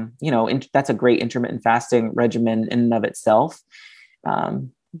 that's a great intermittent fasting regimen in and of itself.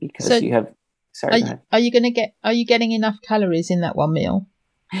 Because you have, sorry, go ahead. Are you getting enough calories in that one meal?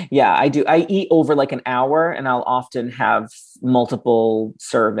 Yeah, I do. I eat over like an hour, and I'll often have multiple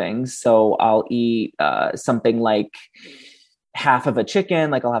servings. So I'll eat something like half of a chicken,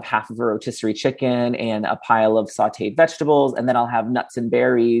 like I'll have half of a rotisserie chicken and a pile of sauteed vegetables, and then I'll have nuts and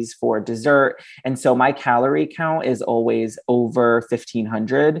berries for dessert. And so my calorie count is always over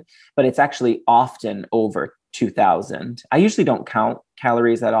 1,500, but it's actually often over 2,000. I usually don't count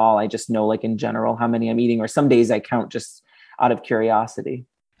calories at all. I just know, like, in general how many I'm eating, or some days I count just out of curiosity.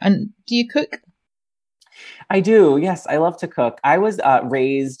 And do you cook? I do. Yes, I love to cook. I was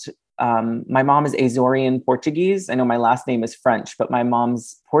raised, my mom is Azorean Portuguese. I know my last name is French, but my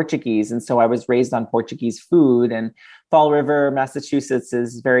mom's Portuguese. And so I was raised on Portuguese food, and Fall River, Massachusetts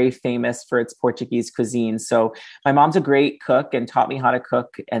is very famous for its Portuguese cuisine. So my mom's a great cook and taught me how to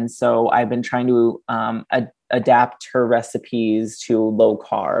cook. And so I've been trying to adapt her recipes to low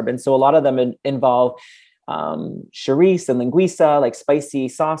carb. And so a lot of them involve chorizo and linguiça, like spicy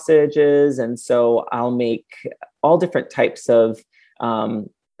sausages. And so I'll make all different types of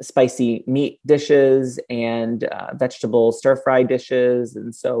spicy meat dishes and vegetable stir-fry dishes.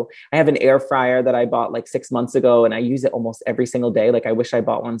 And so I have an air fryer that I bought like 6 months ago, and I use it almost every single day. Like, I wish I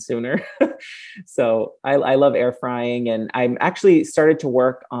bought one sooner. So I love air frying, and I'm actually started to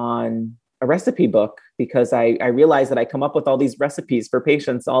work on a recipe book because I realized that I come up with all these recipes for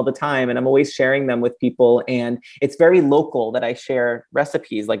patients all the time, and I'm always sharing them with people. And it's very local that I share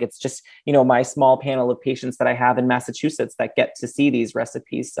recipes. Like, it's just, my small panel of patients that I have in Massachusetts that get to see these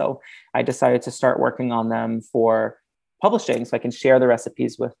recipes. So I decided to start working on them for publishing so I can share the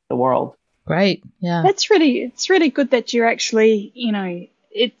recipes with the world. Great. Yeah. It's really good that you're actually,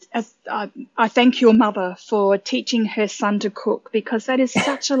 I thank your mother for teaching her son to cook, because that is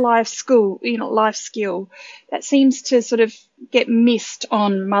such a life skill that seems to sort of get missed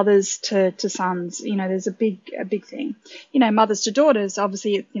on mothers to sons. There's a big thing, mothers to daughters,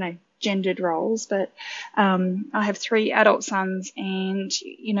 obviously, gendered roles, but I have 3 adult sons, and,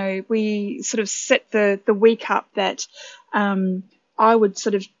 we sort of set the week up that I would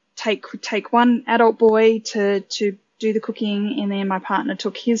sort of take one adult boy to do the cooking, and then my partner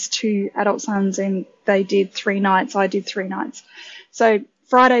took his 2 adult sons, and they did 3 nights. I did 3 nights. So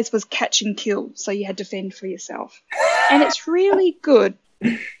Fridays was catch and kill, so you had to fend for yourself. And it's really good.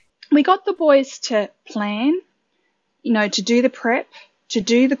 We got the boys to plan, to do the prep, to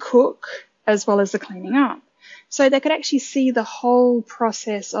do the cook, as well as the cleaning up. So they could actually see the whole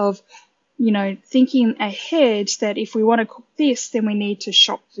process of, thinking ahead that if we want to cook this, then we need to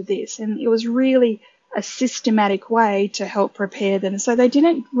shop for this. And it was really a systematic way to help prepare them, so they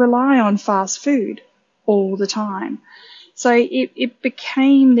didn't rely on fast food all the time. So it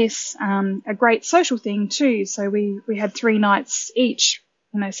became this a great social thing too. So we had 3 nights each,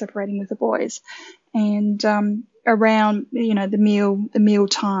 separating with the boys, and around the meal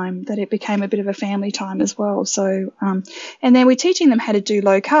time, that it became a bit of a family time as well. So and then we're teaching them how to do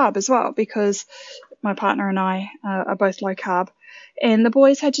low carb as well, because my partner and I are both low carb. And the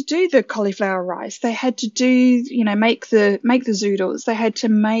boys had to do the cauliflower rice. They had to do, make the zoodles. They had to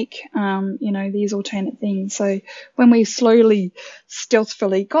make, these alternate things. So when we slowly,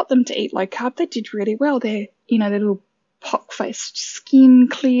 stealthily got them to eat low carb, they did really well. Their little pock-faced skin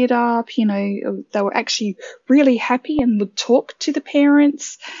cleared up. They were actually really happy and would talk to the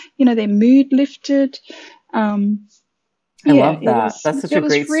parents. Their mood lifted. I love that. That's such a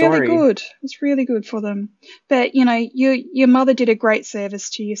great story. It was really good. It was really good for them. But, your mother did a great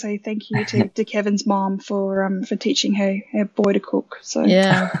service to you. So thank you to Kevin's mom for teaching her boy to cook. So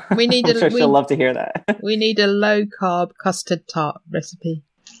yeah, we need I'm sure she'll love to hear that. We need a low carb custard tart recipe.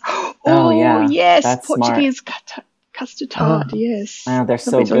 Oh yeah, yes, that's Portuguese custard tart. Oh. Yes, they're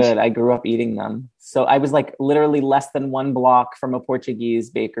so good. I grew up eating them. So I was like literally less than 1 block from a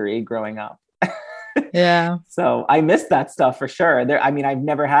Portuguese bakery growing up. Yeah. So I miss that stuff for sure. I've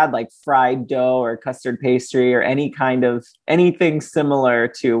never had like fried dough or custard pastry or anything similar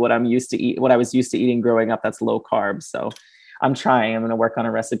to what I was used to eating growing up that's low carb. So I'm going to work on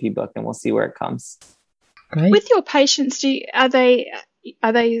a recipe book, and we'll see where it comes. Great. With your patients, are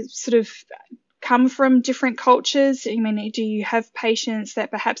they sort of come from different cultures? I mean, do you have patients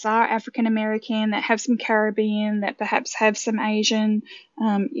that perhaps are African American, that have some Caribbean, that perhaps have some Asian,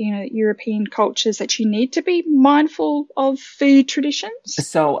 European cultures that you need to be mindful of food traditions?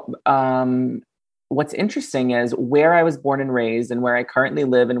 So, what's interesting is where I was born and raised, and where I currently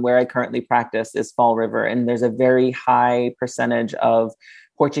live and where I currently practice is Fall River. And there's a very high percentage of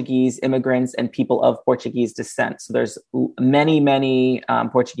Portuguese immigrants and people of Portuguese descent. So there's many, many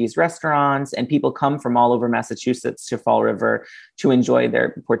Portuguese restaurants, and people come from all over Massachusetts to Fall River to enjoy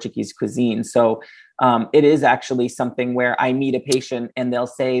their Portuguese cuisine. So it is actually something where I meet a patient and they'll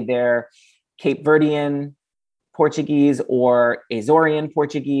say they're Cape Verdean, Portuguese or Azorian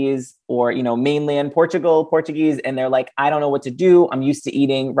Portuguese or, mainland Portugal Portuguese. And they're like, I don't know what to do. I'm used to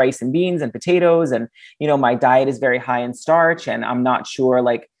eating rice and beans and potatoes. And, my diet is very high in starch and I'm not sure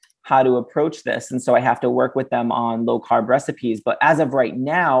like how to approach this. And so I have to work with them on low carb recipes. But as of right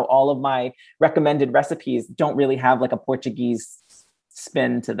now, all of my recommended recipes don't really have like a Portuguese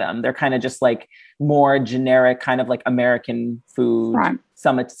spin to them. They're kind of just like more generic, kind of like American food, Right.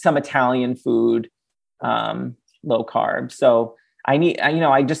 some Italian food, low carb. So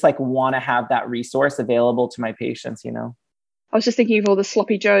I just like want to have that resource available to my patients, I was just thinking of all the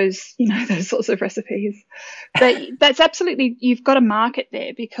sloppy joes, those sorts of recipes. But that's absolutely, you've got a market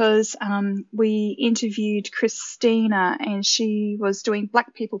there, because we interviewed Christina and she was doing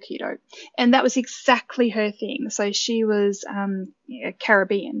Black people keto, and that was exactly her thing. So she was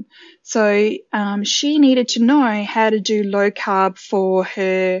Caribbean. So she needed to know how to do low carb for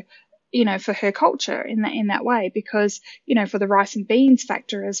her, for her culture in that way, because, for the rice and beans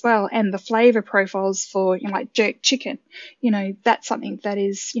factor as well, and the flavor profiles for, like jerk chicken, that's something that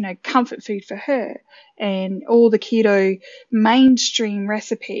is, comfort food for her. And all the keto mainstream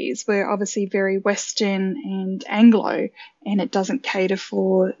recipes were obviously very Western and Anglo, and it doesn't cater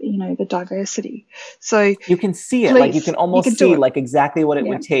for, the diversity. So you can see it, like you can almost see like exactly what it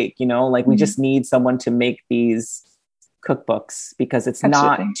would take, like we just need someone to make these cookbooks, because it's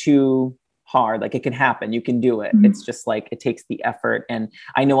not too hard. Like it can happen. You can do it. It's just like, it takes the effort. And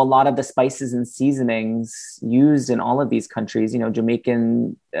I know a lot of the spices and seasonings used in all of these countries,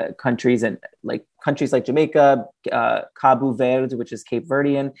 Jamaican countries, and like countries like Jamaica, Cabo Verde, which is Cape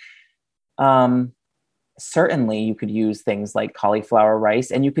Verdean. Certainly you could use things like cauliflower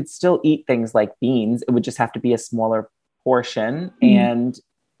rice, and you could still eat things like beans. It would just have to be a smaller portion. And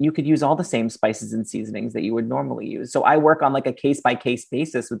you could use all the same spices and seasonings that you would normally use. So I work on like a case-by-case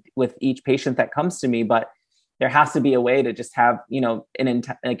basis with each patient that comes to me, but there has to be a way to just have, an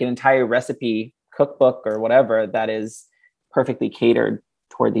entire recipe cookbook or whatever that is perfectly catered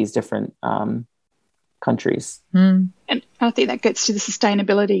toward these different countries. And I think that gets to the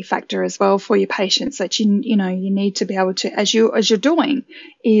sustainability factor as well for your patients, that you need to be able to, as you're doing,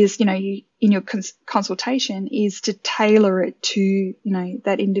 is you in your consultation, is to tailor it to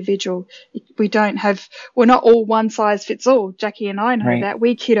that individual. We're not all one size fits all. Jackie and I know that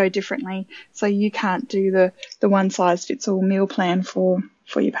we keto differently, so you can't do the one size fits all meal plan for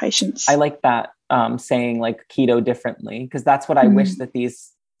your patients. I like that saying like keto differently, because that's what I wish that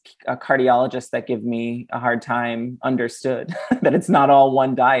these cardiologists that give me a hard time understood, that it's not all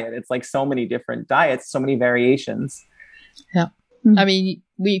one diet. It's like so many different diets, so many variations. Yeah. I mean,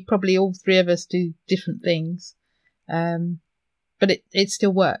 we probably all three of us do different things, but it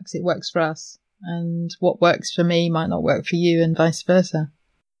still works. It works for us, and what works for me might not work for you, and vice versa.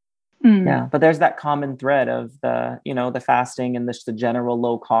 Yeah, but there's that common thread of the fasting and the general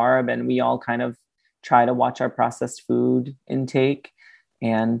low carb, and we all kind of try to watch our processed food intake.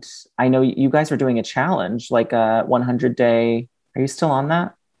 And I know you guys are doing a challenge, like a 100-day. Are you still on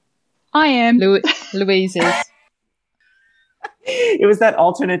that? I am. Louise is. It was that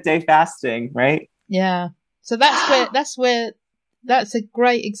alternate day fasting, right? Yeah. So that's a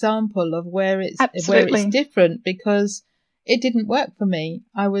great example of where it's different, because it didn't work for me.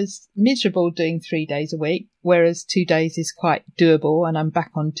 I was miserable doing 3 days a week, whereas 2 days is quite doable, and I'm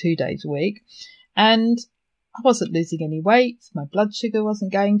back on 2 days a week. And I wasn't losing any weight. My blood sugar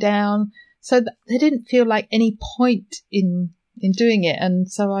wasn't going down. So there didn't feel like any point in doing it. And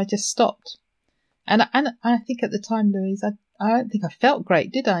so I just stopped. And I think at the time, Louise, I don't think I felt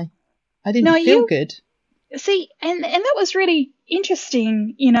great, did I? I didn't feel good. See, and that was really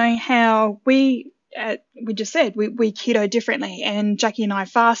interesting, how we just said we keto differently, and Jackie and I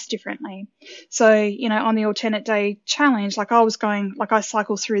fast differently. So, on the alternate day challenge, like I was going, like I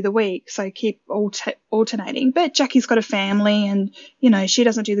cycle through the week, so keep alternating. But Jackie's got a family, and, she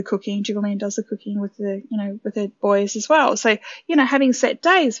doesn't do the cooking. Julian does the cooking with with her boys as well. So, having set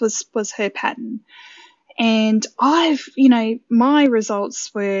days was her pattern. And my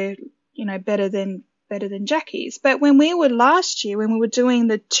results were, better than Jackie's. But when we were last year, when we were doing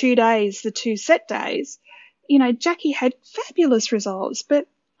the 2 days, the 2 set days, Jackie had fabulous results, but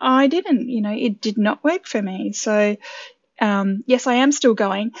I didn't, it did not work for me. So, yes, I am still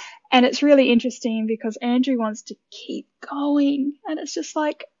going. And it's really interesting because Andrew wants to keep going. And it's just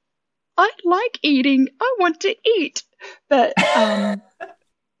like, I like eating. I want to eat. But,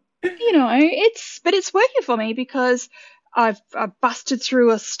 it's working for me because I've busted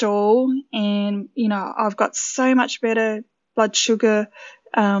through a stall, and, I've got so much better blood sugar,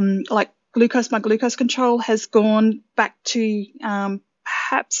 like my glucose control has gone back to,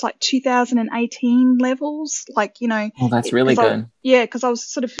 perhaps like 2018 levels. Like, Oh, that's really good. Because I was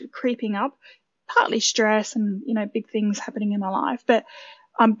sort of creeping up, partly stress and, big things happening in my life. But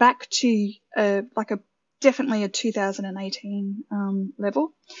I'm back to definitely a 2018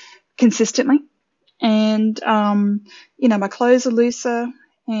 level consistently. And, my clothes are looser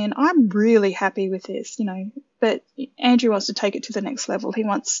and I'm really happy with this, but Andrew wants to take it to the next level. He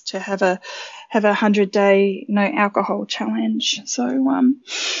wants to have a 100-day no alcohol challenge. So,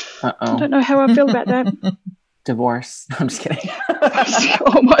 I don't know how I feel about that. Divorce. I'm just kidding.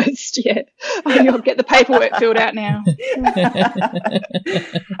 Almost, yeah. You'll get the paperwork filled out now.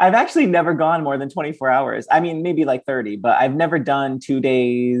 I've actually never gone more than 24 hours. I mean, maybe like 30, but I've never done 2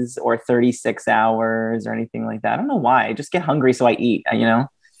 days or 36 hours or anything like that. I don't know why. I just get hungry, so I eat,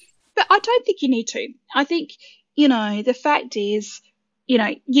 But I don't think you need to. I think, the fact is,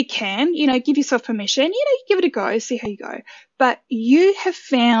 you can, give yourself permission, give it a go, see how you go. But you have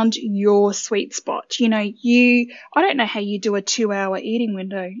found your sweet spot. I don't know how you do a 2-hour eating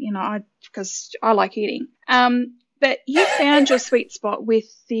window, because I like eating. But you found your sweet spot with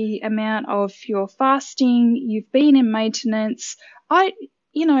the amount of your fasting. You've been in maintenance.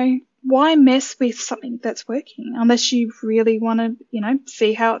 Why mess with something that's working unless you really want to,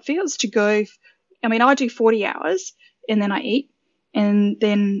 see how it feels to go. I do 40 hours and then I eat. And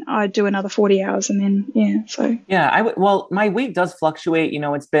then I do another 40 hours and then, so. Yeah, well, my weight does fluctuate.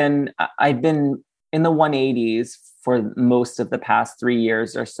 I've been in the 180s for most of the past 3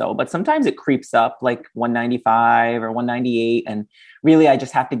 years or so, but sometimes it creeps up like 195 or 198. And really, I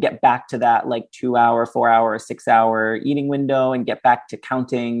just have to get back to that like 2-hour, 4-hour, 6-hour eating window and get back to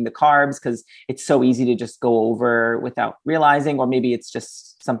counting the carbs because it's so easy to just go over without realizing, or maybe it's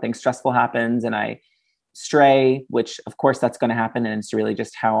just something stressful happens and I stray, which of course that's going to happen. And it's really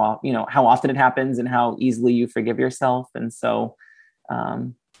just how often it happens and how easily you forgive yourself. And so,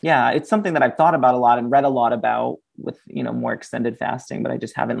 it's something that I've thought about a lot and read a lot about with, more extended fasting, but I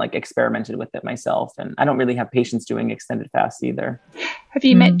just haven't like experimented with it myself. And I don't really have patience doing extended fasts either. Have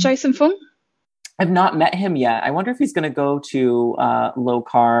you met Jason Fung? I've not met him yet. I wonder if he's going to go to low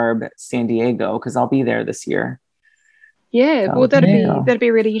carb San Diego because I'll be there this year. Yeah, well, that'd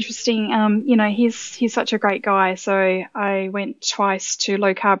be really interesting. He's such a great guy. So I went twice to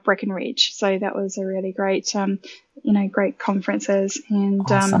Low Carb Breckenridge. So that was a really great, great conferences. And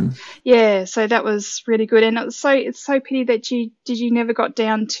awesome. So that was really good. And it's so pity that you never got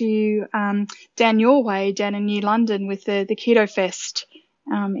down to down your way down in New London with the Keto Fest.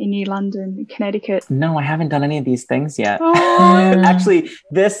 In New London, Connecticut. No, I haven't done any of these things yet. Oh. Actually,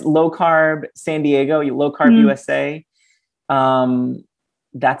 this Low Carb San Diego, Low Carb USA,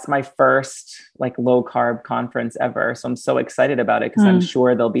 that's my first like low carb conference ever. So I'm so excited about it because I'm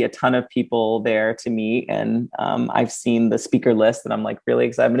sure there'll be a ton of people there to meet. And I've seen the speaker list and I'm like really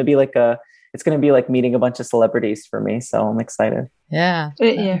excited. It's going to be like meeting a bunch of celebrities for me. So I'm excited. Yeah.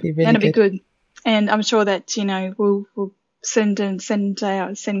 That'll be good. And I'm sure that, we'll send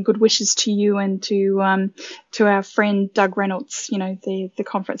good wishes to you and to our friend Doug Reynolds, the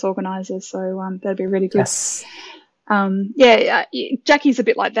conference organizer. So that'd be really good. Yes. Jackie's a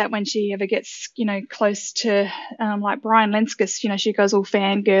bit like that when she ever gets, close to like Brian Lenskis, she goes all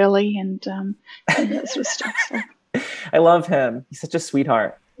fangirly and that sort of stuff. So. I love him. He's such a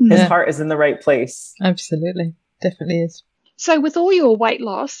sweetheart. His heart is in the right place. Absolutely. Definitely is. So with all your weight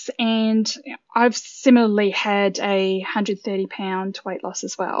loss, and I've similarly had a 130-pound weight loss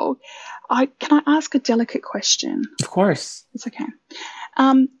as well, can I ask a delicate question? Of course. It's okay.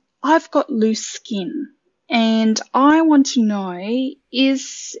 I've got loose skin. And I want to know,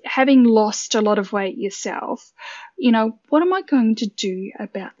 is having lost a lot of weight yourself, what am I going to do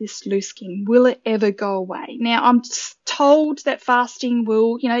about this loose skin? Will it ever go away? Now, I'm told that fasting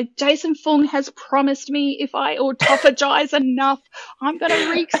will, Jason Fung has promised me if I autophagize enough, I'm going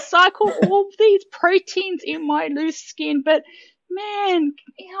to recycle all these proteins in my loose skin. But man,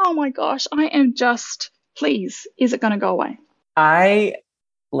 oh my gosh, I am just, please, is it going to go away?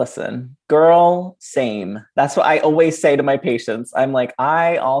 Listen, girl, same. That's what I always say to my patients. I'm like,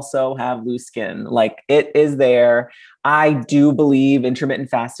 I also have loose skin. Like it is there. I do believe intermittent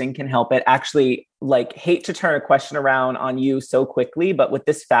fasting can help it. Actually, like hate to turn a question around on you so quickly, but with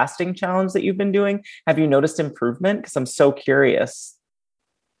this fasting challenge that you've been doing, have you noticed improvement? Because I'm so curious.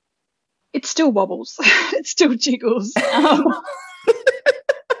 It still wobbles. It still jiggles.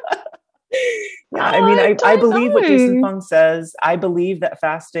 Yeah, I believe what Jason Fung says. I believe that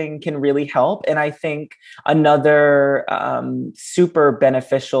fasting can really help. And I think another super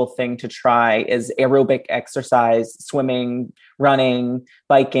beneficial thing to try is aerobic exercise, swimming, running,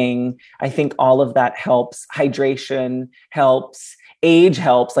 biking. I think all of that helps. Hydration helps. age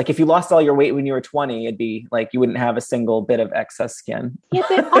helps. Like if you lost all your weight when you were 20, it'd be like you wouldn't have a single bit of excess skin. Yeah,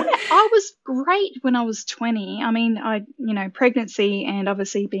 but I was great when I was 20. I mean, pregnancy and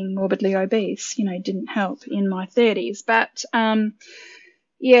obviously being morbidly obese, didn't help in my 30s. But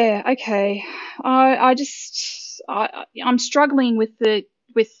yeah, okay. I'm struggling with the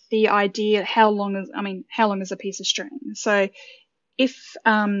idea how long is a piece of string. So if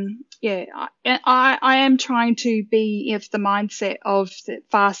I am trying to be of the mindset of that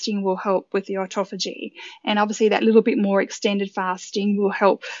fasting will help with the autophagy, and obviously that little bit more extended fasting will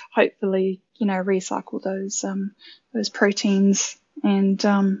help hopefully recycle those proteins, and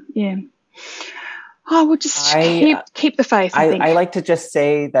we'll just keep the faith. I like to just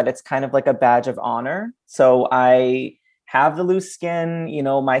say that it's kind of like a badge of honor. So I have the loose skin,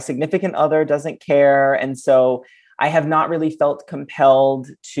 my significant other doesn't care, and so I have not really felt compelled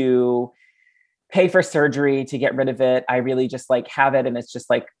to pay for surgery to get rid of it. I really just like have it, and it's just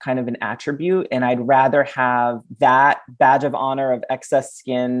like kind of an attribute. And I'd rather have that badge of honor of excess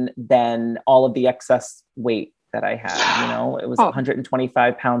skin than all of the excess weight that I had. It was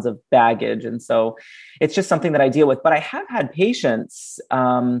 125 pounds of baggage. And so it's just something that I deal with. But I have had patients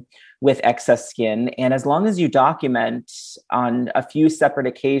with excess skin. And as long as you document on a few separate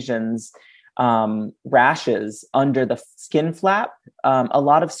occasions, rashes under the skin flap, a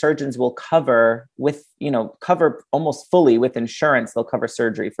lot of surgeons will cover almost fully with insurance. They'll cover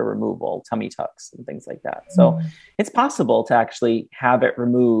surgery for removal, tummy tucks and things like that. So it's possible to actually have it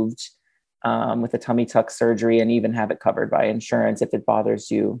removed with a tummy tuck surgery and even have it covered by insurance if it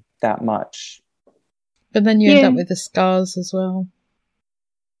bothers you that much. But then you end up with the scars as well.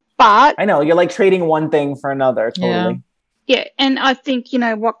 But I know, you're like trading one thing for another. Totally. Yeah, and I think,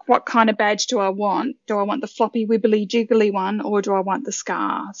 what kind of badge do I want? Do I want the floppy, wibbly, jiggly one, or do I want the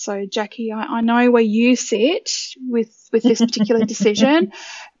scar? So, Jackie, I know where you sit with this particular decision,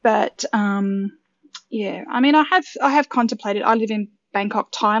 but I mean, I have contemplated. I live in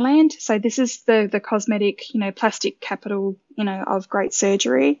Bangkok, Thailand, so this is the cosmetic, plastic capital, of great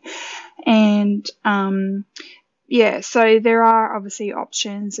surgery, and so there are obviously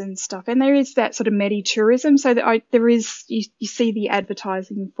options and stuff, and there is that sort of meditourism. So that you see the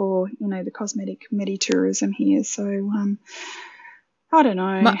advertising for the cosmetic meditourism here. So I don't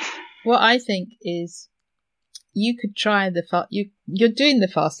know. What I think is you could try you're doing the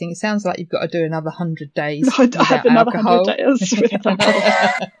fasting. It sounds like you've got to do another 100 days. I have another 100 days without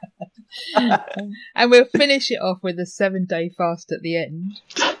alcohol. And we'll finish it off with a 7-day fast at the end.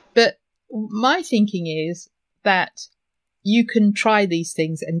 But my thinking is that you can try these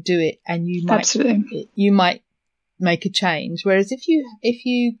things and do it, and you might make a change. Whereas if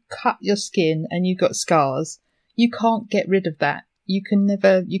you cut your skin and you've got scars, you can't get rid of that. You can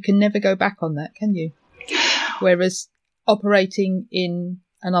never go back on that, can you? Whereas operating in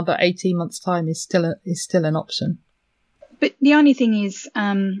another 18 months' time is still an option. But the only thing is,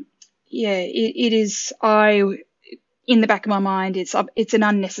 it is. In the back of my mind, it's an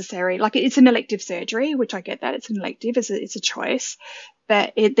unnecessary, like it's an elective surgery, which I get that it's an elective, it's a choice,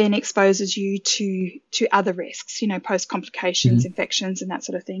 but it then exposes you to other risks, post complications, infections, and that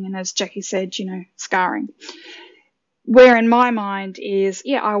sort of thing. And as Jackie said, scarring. Where in my mind is,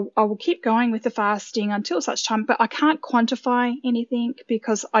 I will keep going with the fasting until such time, but I can't quantify anything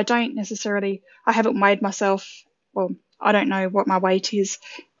because I haven't weighed myself. Well, I don't know what my weight is.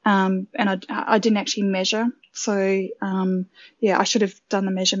 And I didn't actually measure. So, I should have done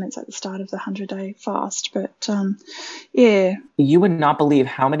the measurements at the start of the 100-day fast. But, You would not believe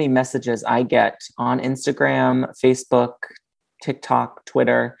how many messages I get on Instagram, Facebook, TikTok,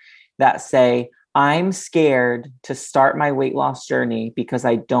 Twitter that say, I'm scared to start my weight loss journey because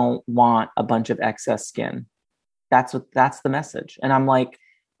I don't want a bunch of excess skin. That's the message. And I'm like,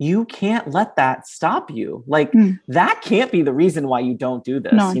 you can't let that stop you. Like that can't be the reason why you don't do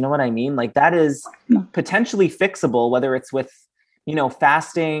this. No. You know what I mean? Like that is potentially fixable, whether it's with,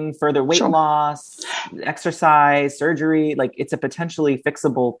 fasting, further weight loss, exercise, surgery, like it's a potentially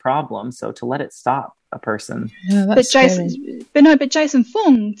fixable problem. So to let it stop a person. Yeah, but Jason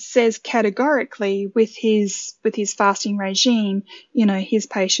Fung says categorically with his fasting regime, his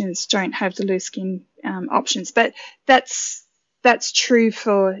patients don't have the loose skin options. But that's true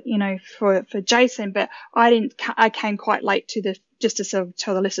for Jason, but I came quite late to just to sort of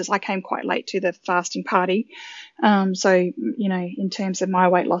tell the listeners, I came quite late to the fasting party. So, in terms of my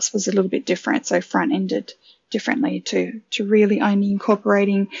weight loss was a little bit different. So front ended differently to really only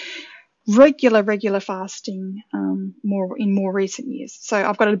incorporating regular fasting, more recent years. So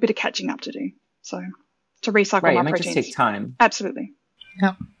I've got a bit of catching up to do. So to recycle my proteins. It might just take time. Absolutely.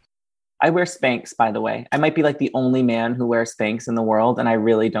 Yeah. I wear Spanx, by the way. I might be like the only man who wears Spanx in the world, and I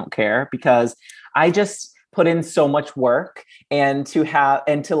really don't care because I just put in so much work and to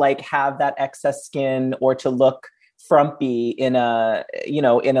like have that excess skin or to look frumpy in a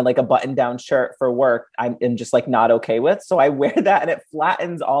like a button down shirt for work, I'm just like not okay with. So I wear that and it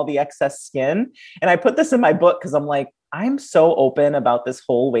flattens all the excess skin. And I put this in my book because I'm like, I'm so open about this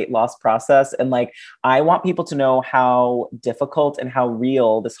whole weight loss process. And like, I want people to know how difficult and how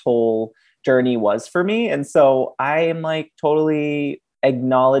real this whole journey was for me. And so I am like totally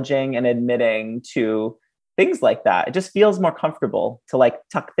acknowledging and admitting to things like that. It just feels more comfortable to like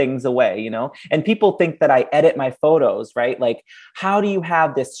tuck things away, and people think that I edit my photos, right? Like, how do you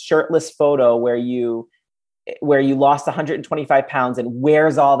have this shirtless photo where you lost 125 pounds and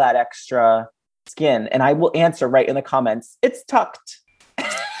where's all that extra skin? And I will answer right in the comments, it's tucked.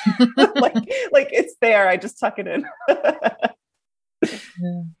 like it's there. I just tuck it in.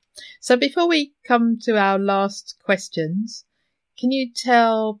 Yeah. So before we come to our last questions, can you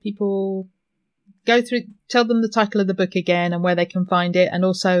tell people, tell them the title of the book again and where they can find it, and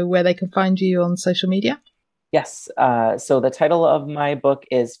also where they can find you on social media? Yes. So the title of my book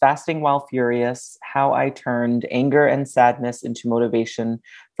is Fasting While Furious: How I Turned Anger and Sadness into Motivation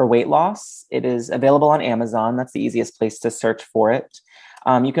for Weight Loss. It is available on Amazon. That's the easiest place to search for it.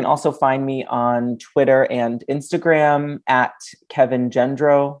 You can also find me on Twitter and Instagram at Kevin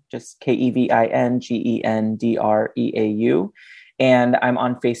Gendreau, just KevinGendreau. And I'm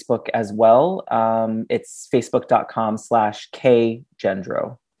on Facebook as well. It's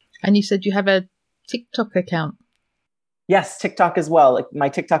facebook.com/KGendreau. And you said you have a TikTok account. Yes, TikTok as well. Like, my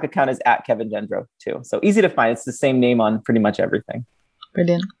TikTok account is at Kevin Gendreau too. So easy to find. It's the same name on pretty much everything.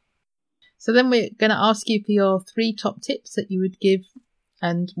 Brilliant. So then we're going to ask you for your 3 top tips that you would give,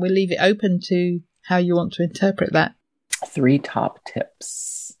 and we'll leave it open to how you want to interpret that. 3 top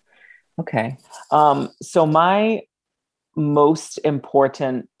tips. Okay. So my most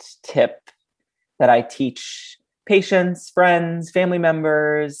important tip that I teach patients, friends, family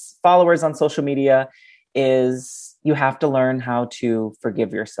members, followers on social media is you have to learn how to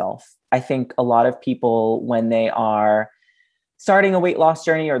forgive yourself. I think a lot of people, when they are starting a weight loss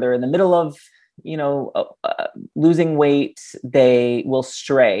journey or they're in the middle of, losing weight, they will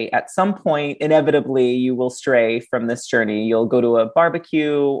stray. At some point, inevitably, you will stray from this journey. You'll go to a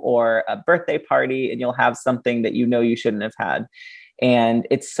barbecue or a birthday party and you'll have something that you shouldn't have had. And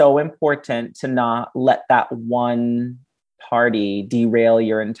it's so important to not let that one party derail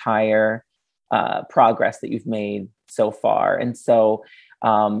your entire progress that you've made so far. And so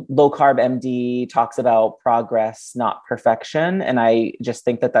Low Carb MD talks about progress, not perfection. And I just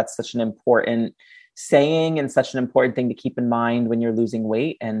think that that's such an important saying and such an important thing to keep in mind when you're losing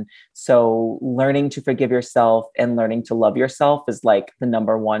weight. And so learning to forgive yourself and learning to love yourself is like the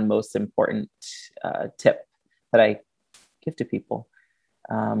number one most important tip that I give to people.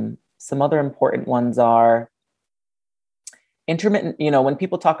 Some other important ones are intermittent, when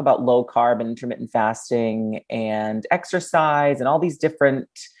people talk about low carb and intermittent fasting and exercise and all these different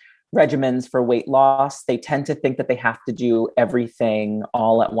regimens for weight loss, they tend to think that they have to do everything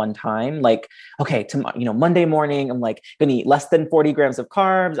all at one time. Like, okay, tomorrow, Monday morning, I'm like going to eat less than 40 grams of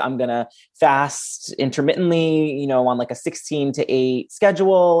carbs. I'm going to fast intermittently, on like a 16 to 8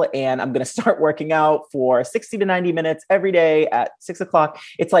 schedule. And I'm going to start working out for 60 to 90 minutes every day at 6 o'clock.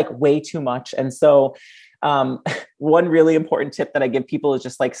 It's like way too much. And so one really important tip that I give people is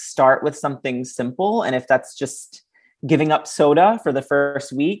just like start with something simple. And if that's just giving up soda for the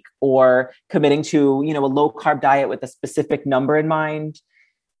first week or committing to, a low carb diet with a specific number in mind,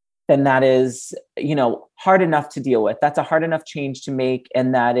 then that is, hard enough to deal with. That's a hard enough change to make.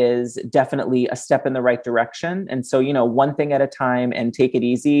 And that is definitely a step in the right direction. And so, one thing at a time and take it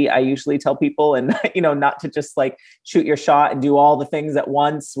easy. I usually tell people, and, not to just like shoot your shot and do all the things at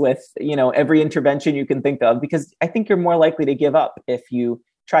once with, every intervention you can think of, because I think you're more likely to give up if you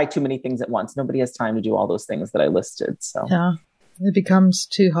try too many things at once. Nobody has time to do all those things that I listed. So yeah, it becomes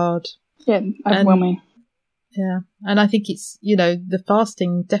too hard. Yeah, overwhelming. Yeah. And I think it's, the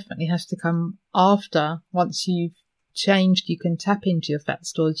fasting definitely has to come after. Once you've changed, you can tap into your fat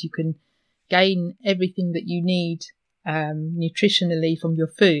stores. You can gain everything that you need nutritionally from your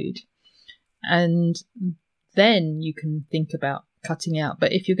food. And then you can think about cutting out.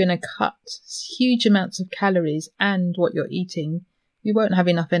 But if you're going to cut huge amounts of calories and what you're eating, you won't have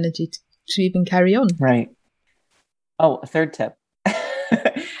enough energy to even carry on. Right. Oh, a third tip.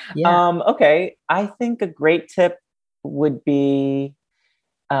 Yeah. Okay. I think a great tip would be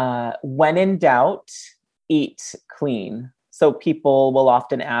when in doubt, eat clean. So people will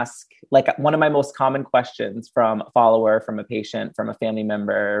often ask, like one of my most common questions from a follower, from a patient, from a family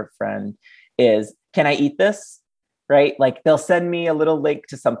member, friend is, can I eat this? Right? Like they'll send me a little link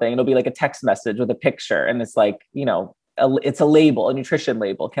to something. It'll be like a text message with a picture. And it's like, it's a label, a nutrition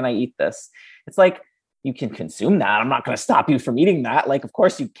label. Can I eat this? It's like, you can consume that. I'm not going to stop you from eating that. Like, of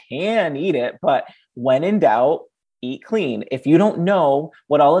course you can eat it, but when in doubt, eat clean. If you don't know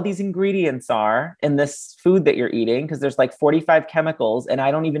what all of these ingredients are in this food that you're eating, because there's like 45 chemicals and I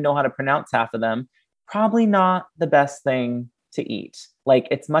don't even know how to pronounce half of them, probably not the best thing to eat. Like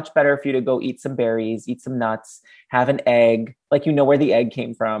it's much better for you to go eat some berries, eat some nuts, have an egg, like you know where the egg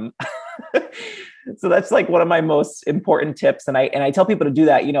came from. So that's like one of my most important tips. And I tell people to do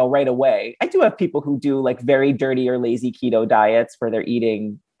that, right away. I do have people who do like very dirty or lazy keto diets where they're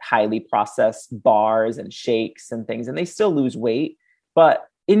eating highly processed bars and shakes and things, and they still lose weight. But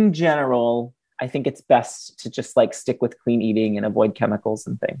in general, I think it's best to just like stick with clean eating and avoid chemicals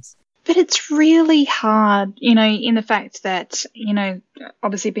and things. But it's really hard, in the fact that,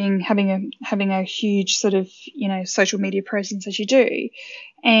 obviously having a huge sort of, social media presence as you do.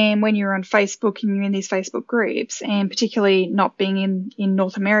 And when you're on Facebook and you're in these Facebook groups, and particularly not being in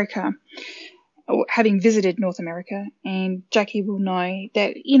North America, or having visited North America, and Jackie will know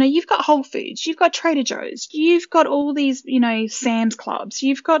that, you've got Whole Foods, you've got Trader Joe's, you've got all these, Sam's Clubs,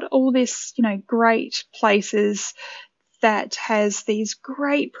 you've got all this, great places that has these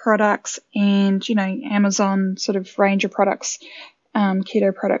great products, and, Amazon sort of range of products,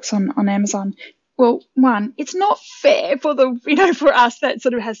 keto products on Amazon. Well, one, it's not fair for for us that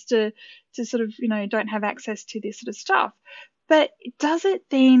sort of has to sort of, don't have access to this sort of stuff. But does it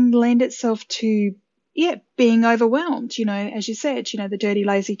then lend itself to, being overwhelmed? As you said, the dirty,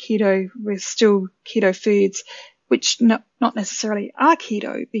 lazy keto with still keto foods, which not necessarily are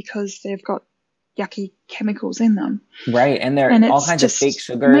keto because they've got yucky chemicals in them. Right. And there are all kinds of fake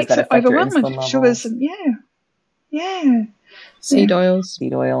sugars that affect your insulin levels. Sugars, yeah. Seed oils.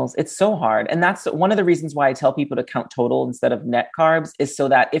 It's so hard. And that's one of the reasons why I tell people to count total instead of net carbs, is so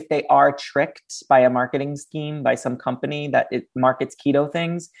that if they are tricked by a marketing scheme, by some company that it markets keto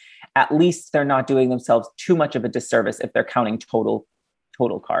things, at least they're not doing themselves too much of a disservice if they're counting total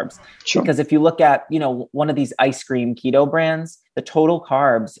carbs. Sure. Because if you look at, one of these ice cream keto brands, the total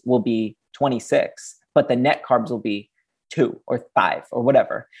carbs will be 26, but the net carbs will be 2 or 5 or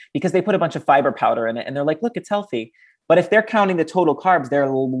whatever, because they put a bunch of fiber powder in it and they're like, look, it's healthy. But if they're counting the total carbs, they're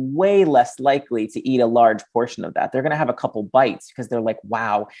way less likely to eat a large portion of that. They're going to have a couple bites because they're like,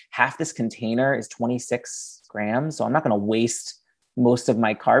 wow, half this container is 26 grams. So I'm not going to waste most of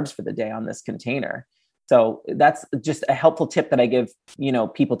my carbs for the day on this container. So that's just a helpful tip that I give,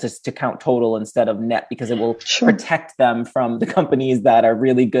 people to count total instead of net, because it will protect them from the companies that are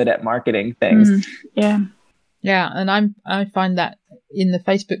really good at marketing things. Yeah. And I find that in the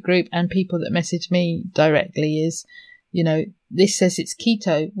Facebook group and people that message me directly is, this says it's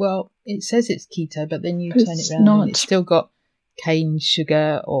keto. Well, it says it's keto, but then you turn it around and it's still got cane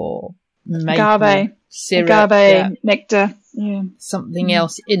sugar or maple syrup, nectar, something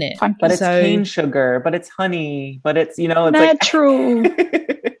else in it. But it's cane sugar, but it's honey, but it's, it's natural.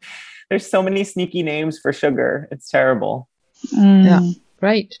 Like, there's so many sneaky names for sugar. It's terrible. Yeah,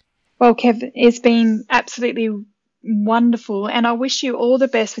 great. Well, Kev, it's been absolutely wonderful, and I wish you all the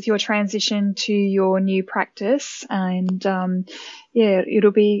best with your transition to your new practice. And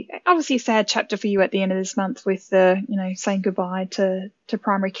it'll be obviously a sad chapter for you at the end of this month with the saying goodbye to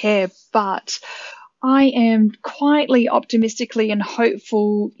primary care, but I am quietly optimistically and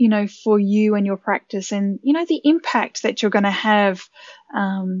hopeful for you and your practice, and the impact that you're going to have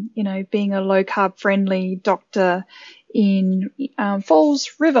being a low carb friendly doctor in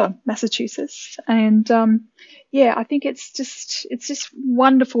Falls River, Massachusetts. And I think it's just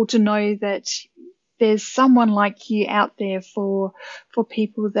wonderful to know that there's someone like you out there for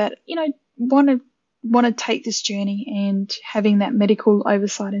people that want to take this journey and having that medical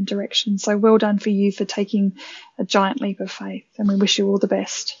oversight and direction. So well done for you for taking a giant leap of faith, and we wish you all the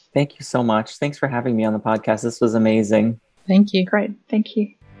best. Thank you so much. Thanks for having me on the podcast. This was amazing. Thank you. Great. Thank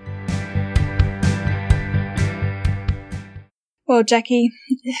you. Well, Jackie,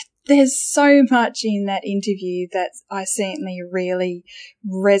 there's so much in that interview that I certainly really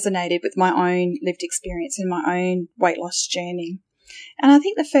resonated with my own lived experience in my own weight loss journey. And I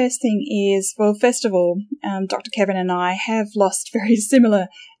think the first thing is, well, first of all, Dr. Kevin and I have lost very similar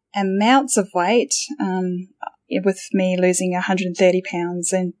amounts of weight, with me losing 130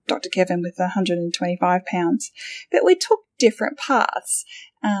 pounds and Dr. Kevin with 125 pounds. But we took different paths.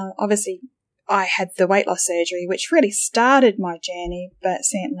 Obviously, I had the weight loss surgery, which really started my journey, but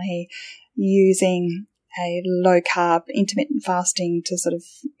certainly using a low carb intermittent fasting to sort of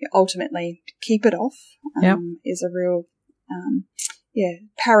ultimately keep it off is a real,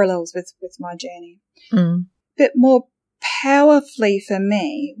 parallels with my journey. Mm. But more powerfully for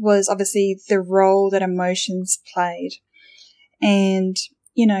me was obviously the role that emotions played. And,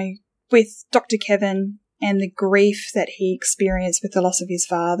 you know, with Dr. Kevin and the grief that he experienced with the loss of his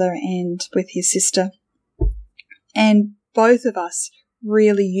father and with his sister, and both of us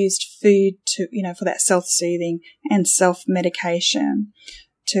really used food to, you know, for that self-soothing and self-medication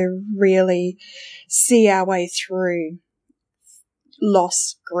to really see our way through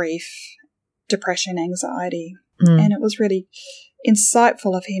loss, grief, depression, anxiety. And it was really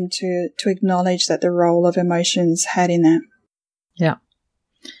insightful of him to acknowledge that the role of emotions had in that. Yeah.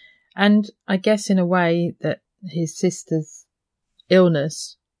 And I guess in a way that his sister's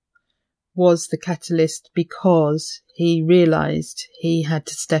illness was the catalyst, because he realised he had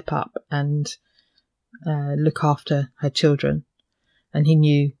to step up and look after her children, and he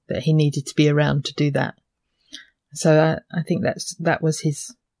knew that he needed to be around to do that. So I think that was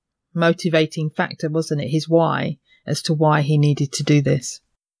his motivating factor, wasn't it? His why as to why he needed to do this.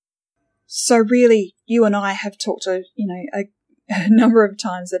 So really, you and I have talked a number of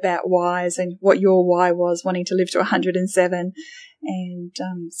times about whys and what your why was, wanting to live to 107, and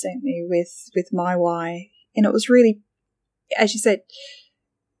certainly with my why. And it was really, as you said,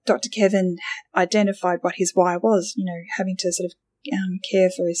 Dr. Kevin identified what his why was, you know, having to sort of care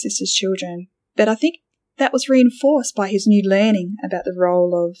for his sister's children. But I think that was reinforced by his new learning about the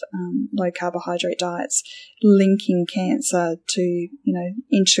role of low carbohydrate diets, linking cancer to, you know,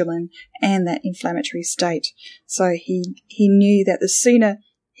 insulin and that inflammatory state. So he knew that the sooner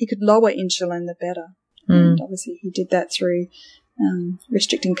he could lower insulin, the better. And obviously he did that through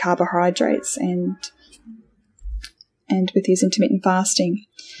restricting carbohydrates and with his intermittent fasting.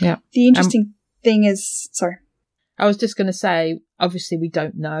 Yeah. The interesting thing is, sorry. I was just going to say, obviously we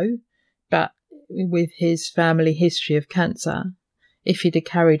don't know, but with his family history of cancer, if he'd have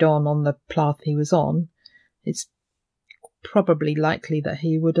carried on the path he was on, it's probably likely that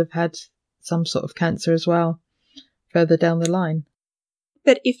he would have had some sort of cancer as well further down the line.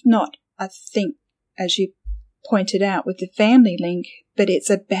 But if not, I think, as you pointed out with the family link, but it's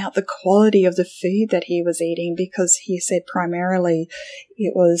about the quality of the food that he was eating, because he said primarily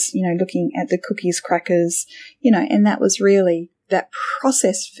it was, you know, looking at the cookies, crackers, you know, and that was really that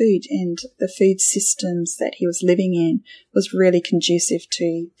processed food, and the food systems that he was living in was really conducive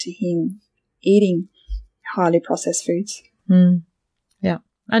to him eating highly processed foods. Yeah.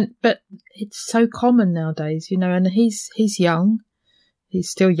 But it's so common nowadays, you know, and he's young. He's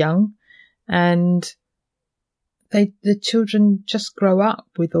still young, and the children just grow up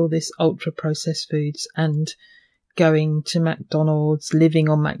with all this ultra processed foods and going to McDonald's, living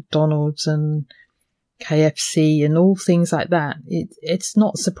on McDonald's and KFC and all things like that. It's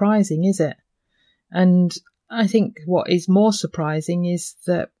not surprising, is it? And I think what is more surprising is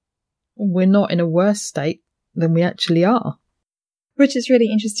that we're not in a worse state than we actually are. Which is really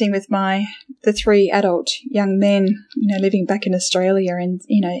interesting with the three adult young men, you know, living back in Australia, and,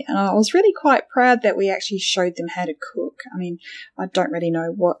 you know, and I was really quite proud that we actually showed them how to cook. I mean, I don't really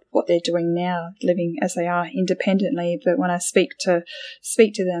know what they're doing now, living as they are independently, but when I speak to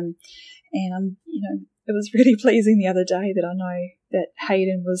them, and you know, it was really pleasing the other day that I know that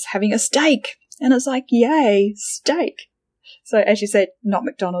Hayden was having a steak, and it's like, yay, steak. So as you said, not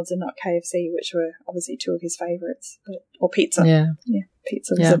McDonald's and not KFC, which were obviously two of his favourites, or pizza. Yeah,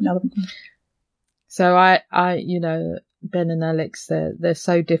 pizza was another one. So I, you know, Ben and Alex, they're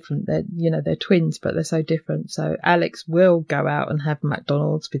so different. They're twins, but they're so different. So Alex will go out and have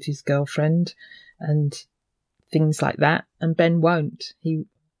McDonald's with his girlfriend and things like that, and Ben won't. He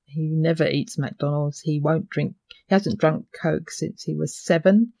never eats McDonald's. He won't drink. He hasn't drunk Coke since he was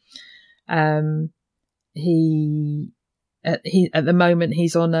 7. At the moment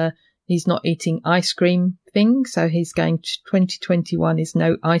he's not eating ice cream thing, so he's going to 2021 is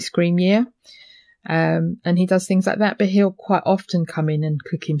no ice cream year, and he does things like that. But he'll quite often come in and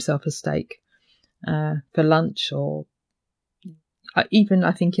cook himself a steak for lunch, or even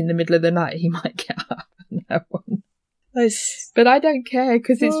I think in the middle of the night he might get up and have one. But I don't care,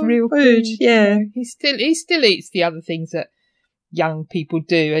 because it's real food. Yeah, you know, he still eats the other things that young people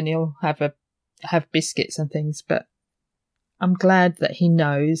do, and he'll have biscuits and things. But I'm glad that he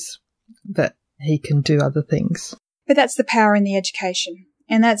knows that he can do other things. But that's the power in the education.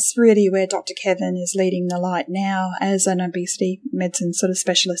 And that's really where Dr. Kevin is leading the light now as an obesity medicine sort of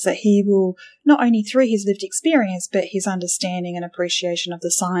specialist, that he will, not only through his lived experience, but his understanding and appreciation of the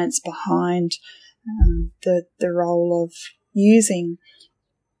science behind the role of using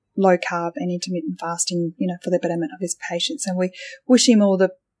low carb and intermittent fasting, for the betterment of his patients. And we wish him all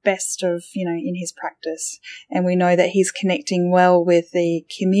the best of, in his practice. And we know that he's connecting well with the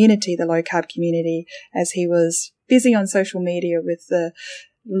community, the low carb community, as he was busy on social media with the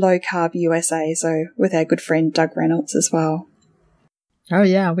Low Carb USA. So with our good friend Doug Reynolds as well. Oh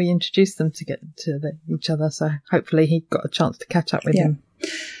yeah, we introduced them to get to each other. So hopefully he got a chance to catch up with him a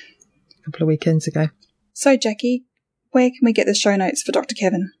couple of weekends ago. So Jackie, where can we get the show notes for Dr.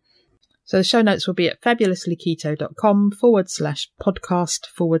 Kevin? So the show notes will be at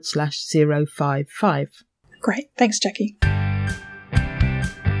fabulouslyketo.com/podcast/055. Great. Thanks, Jackie.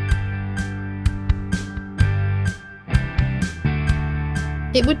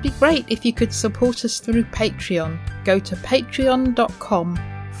 It would be great if you could support us through Patreon. Go to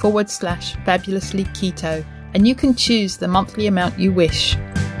patreon.com/fabulouslyketo and you can choose the monthly amount you wish.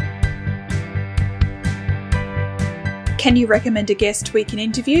 Can you recommend a guest we can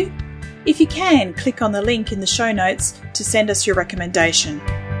interview? If you can, click on the link in the show notes to send us your recommendation.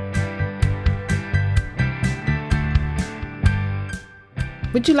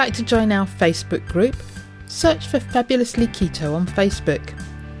 Would you like to join our Facebook group? Search for Fabulously Keto on Facebook.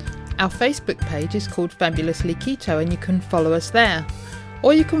 Our Facebook page is called Fabulously Keto and you can follow us there.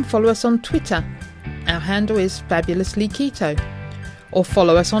 Or you can follow us on Twitter. Our handle is Fabulously Keto. Or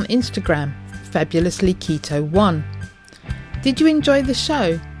follow us on Instagram, Fabulously Keto1. Did you enjoy the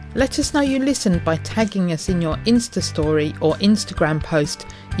show? Let us know you listened by tagging us in your Insta story or Instagram post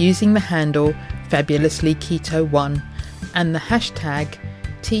using the handle Fabulously Keto1 and the hashtag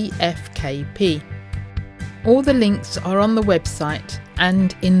TFKP. All the links are on the website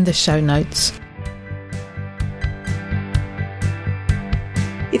and in the show notes.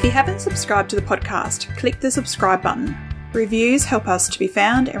 If you haven't subscribed to the podcast, click the subscribe button. Reviews help us to be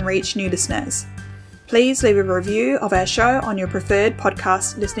found and reach new listeners. Please leave a review of our show on your preferred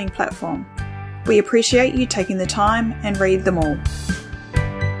podcast listening platform. We appreciate you taking the time and read them all.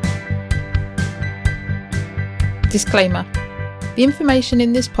 Disclaimer. The information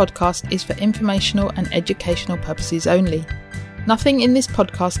in this podcast is for informational and educational purposes only. Nothing in this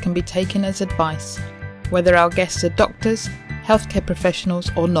podcast can be taken as advice. Whether our guests are doctors, healthcare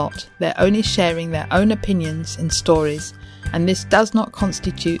professionals or not, they're only sharing their own opinions and stories, and this does not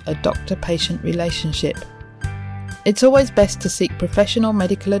constitute a doctor-patient relationship. It's always best to seek professional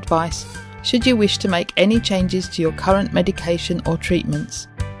medical advice should you wish to make any changes to your current medication or treatments.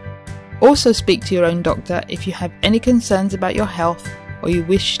 Also speak to your own doctor if you have any concerns about your health or you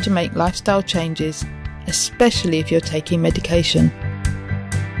wish to make lifestyle changes, especially if you're taking medication.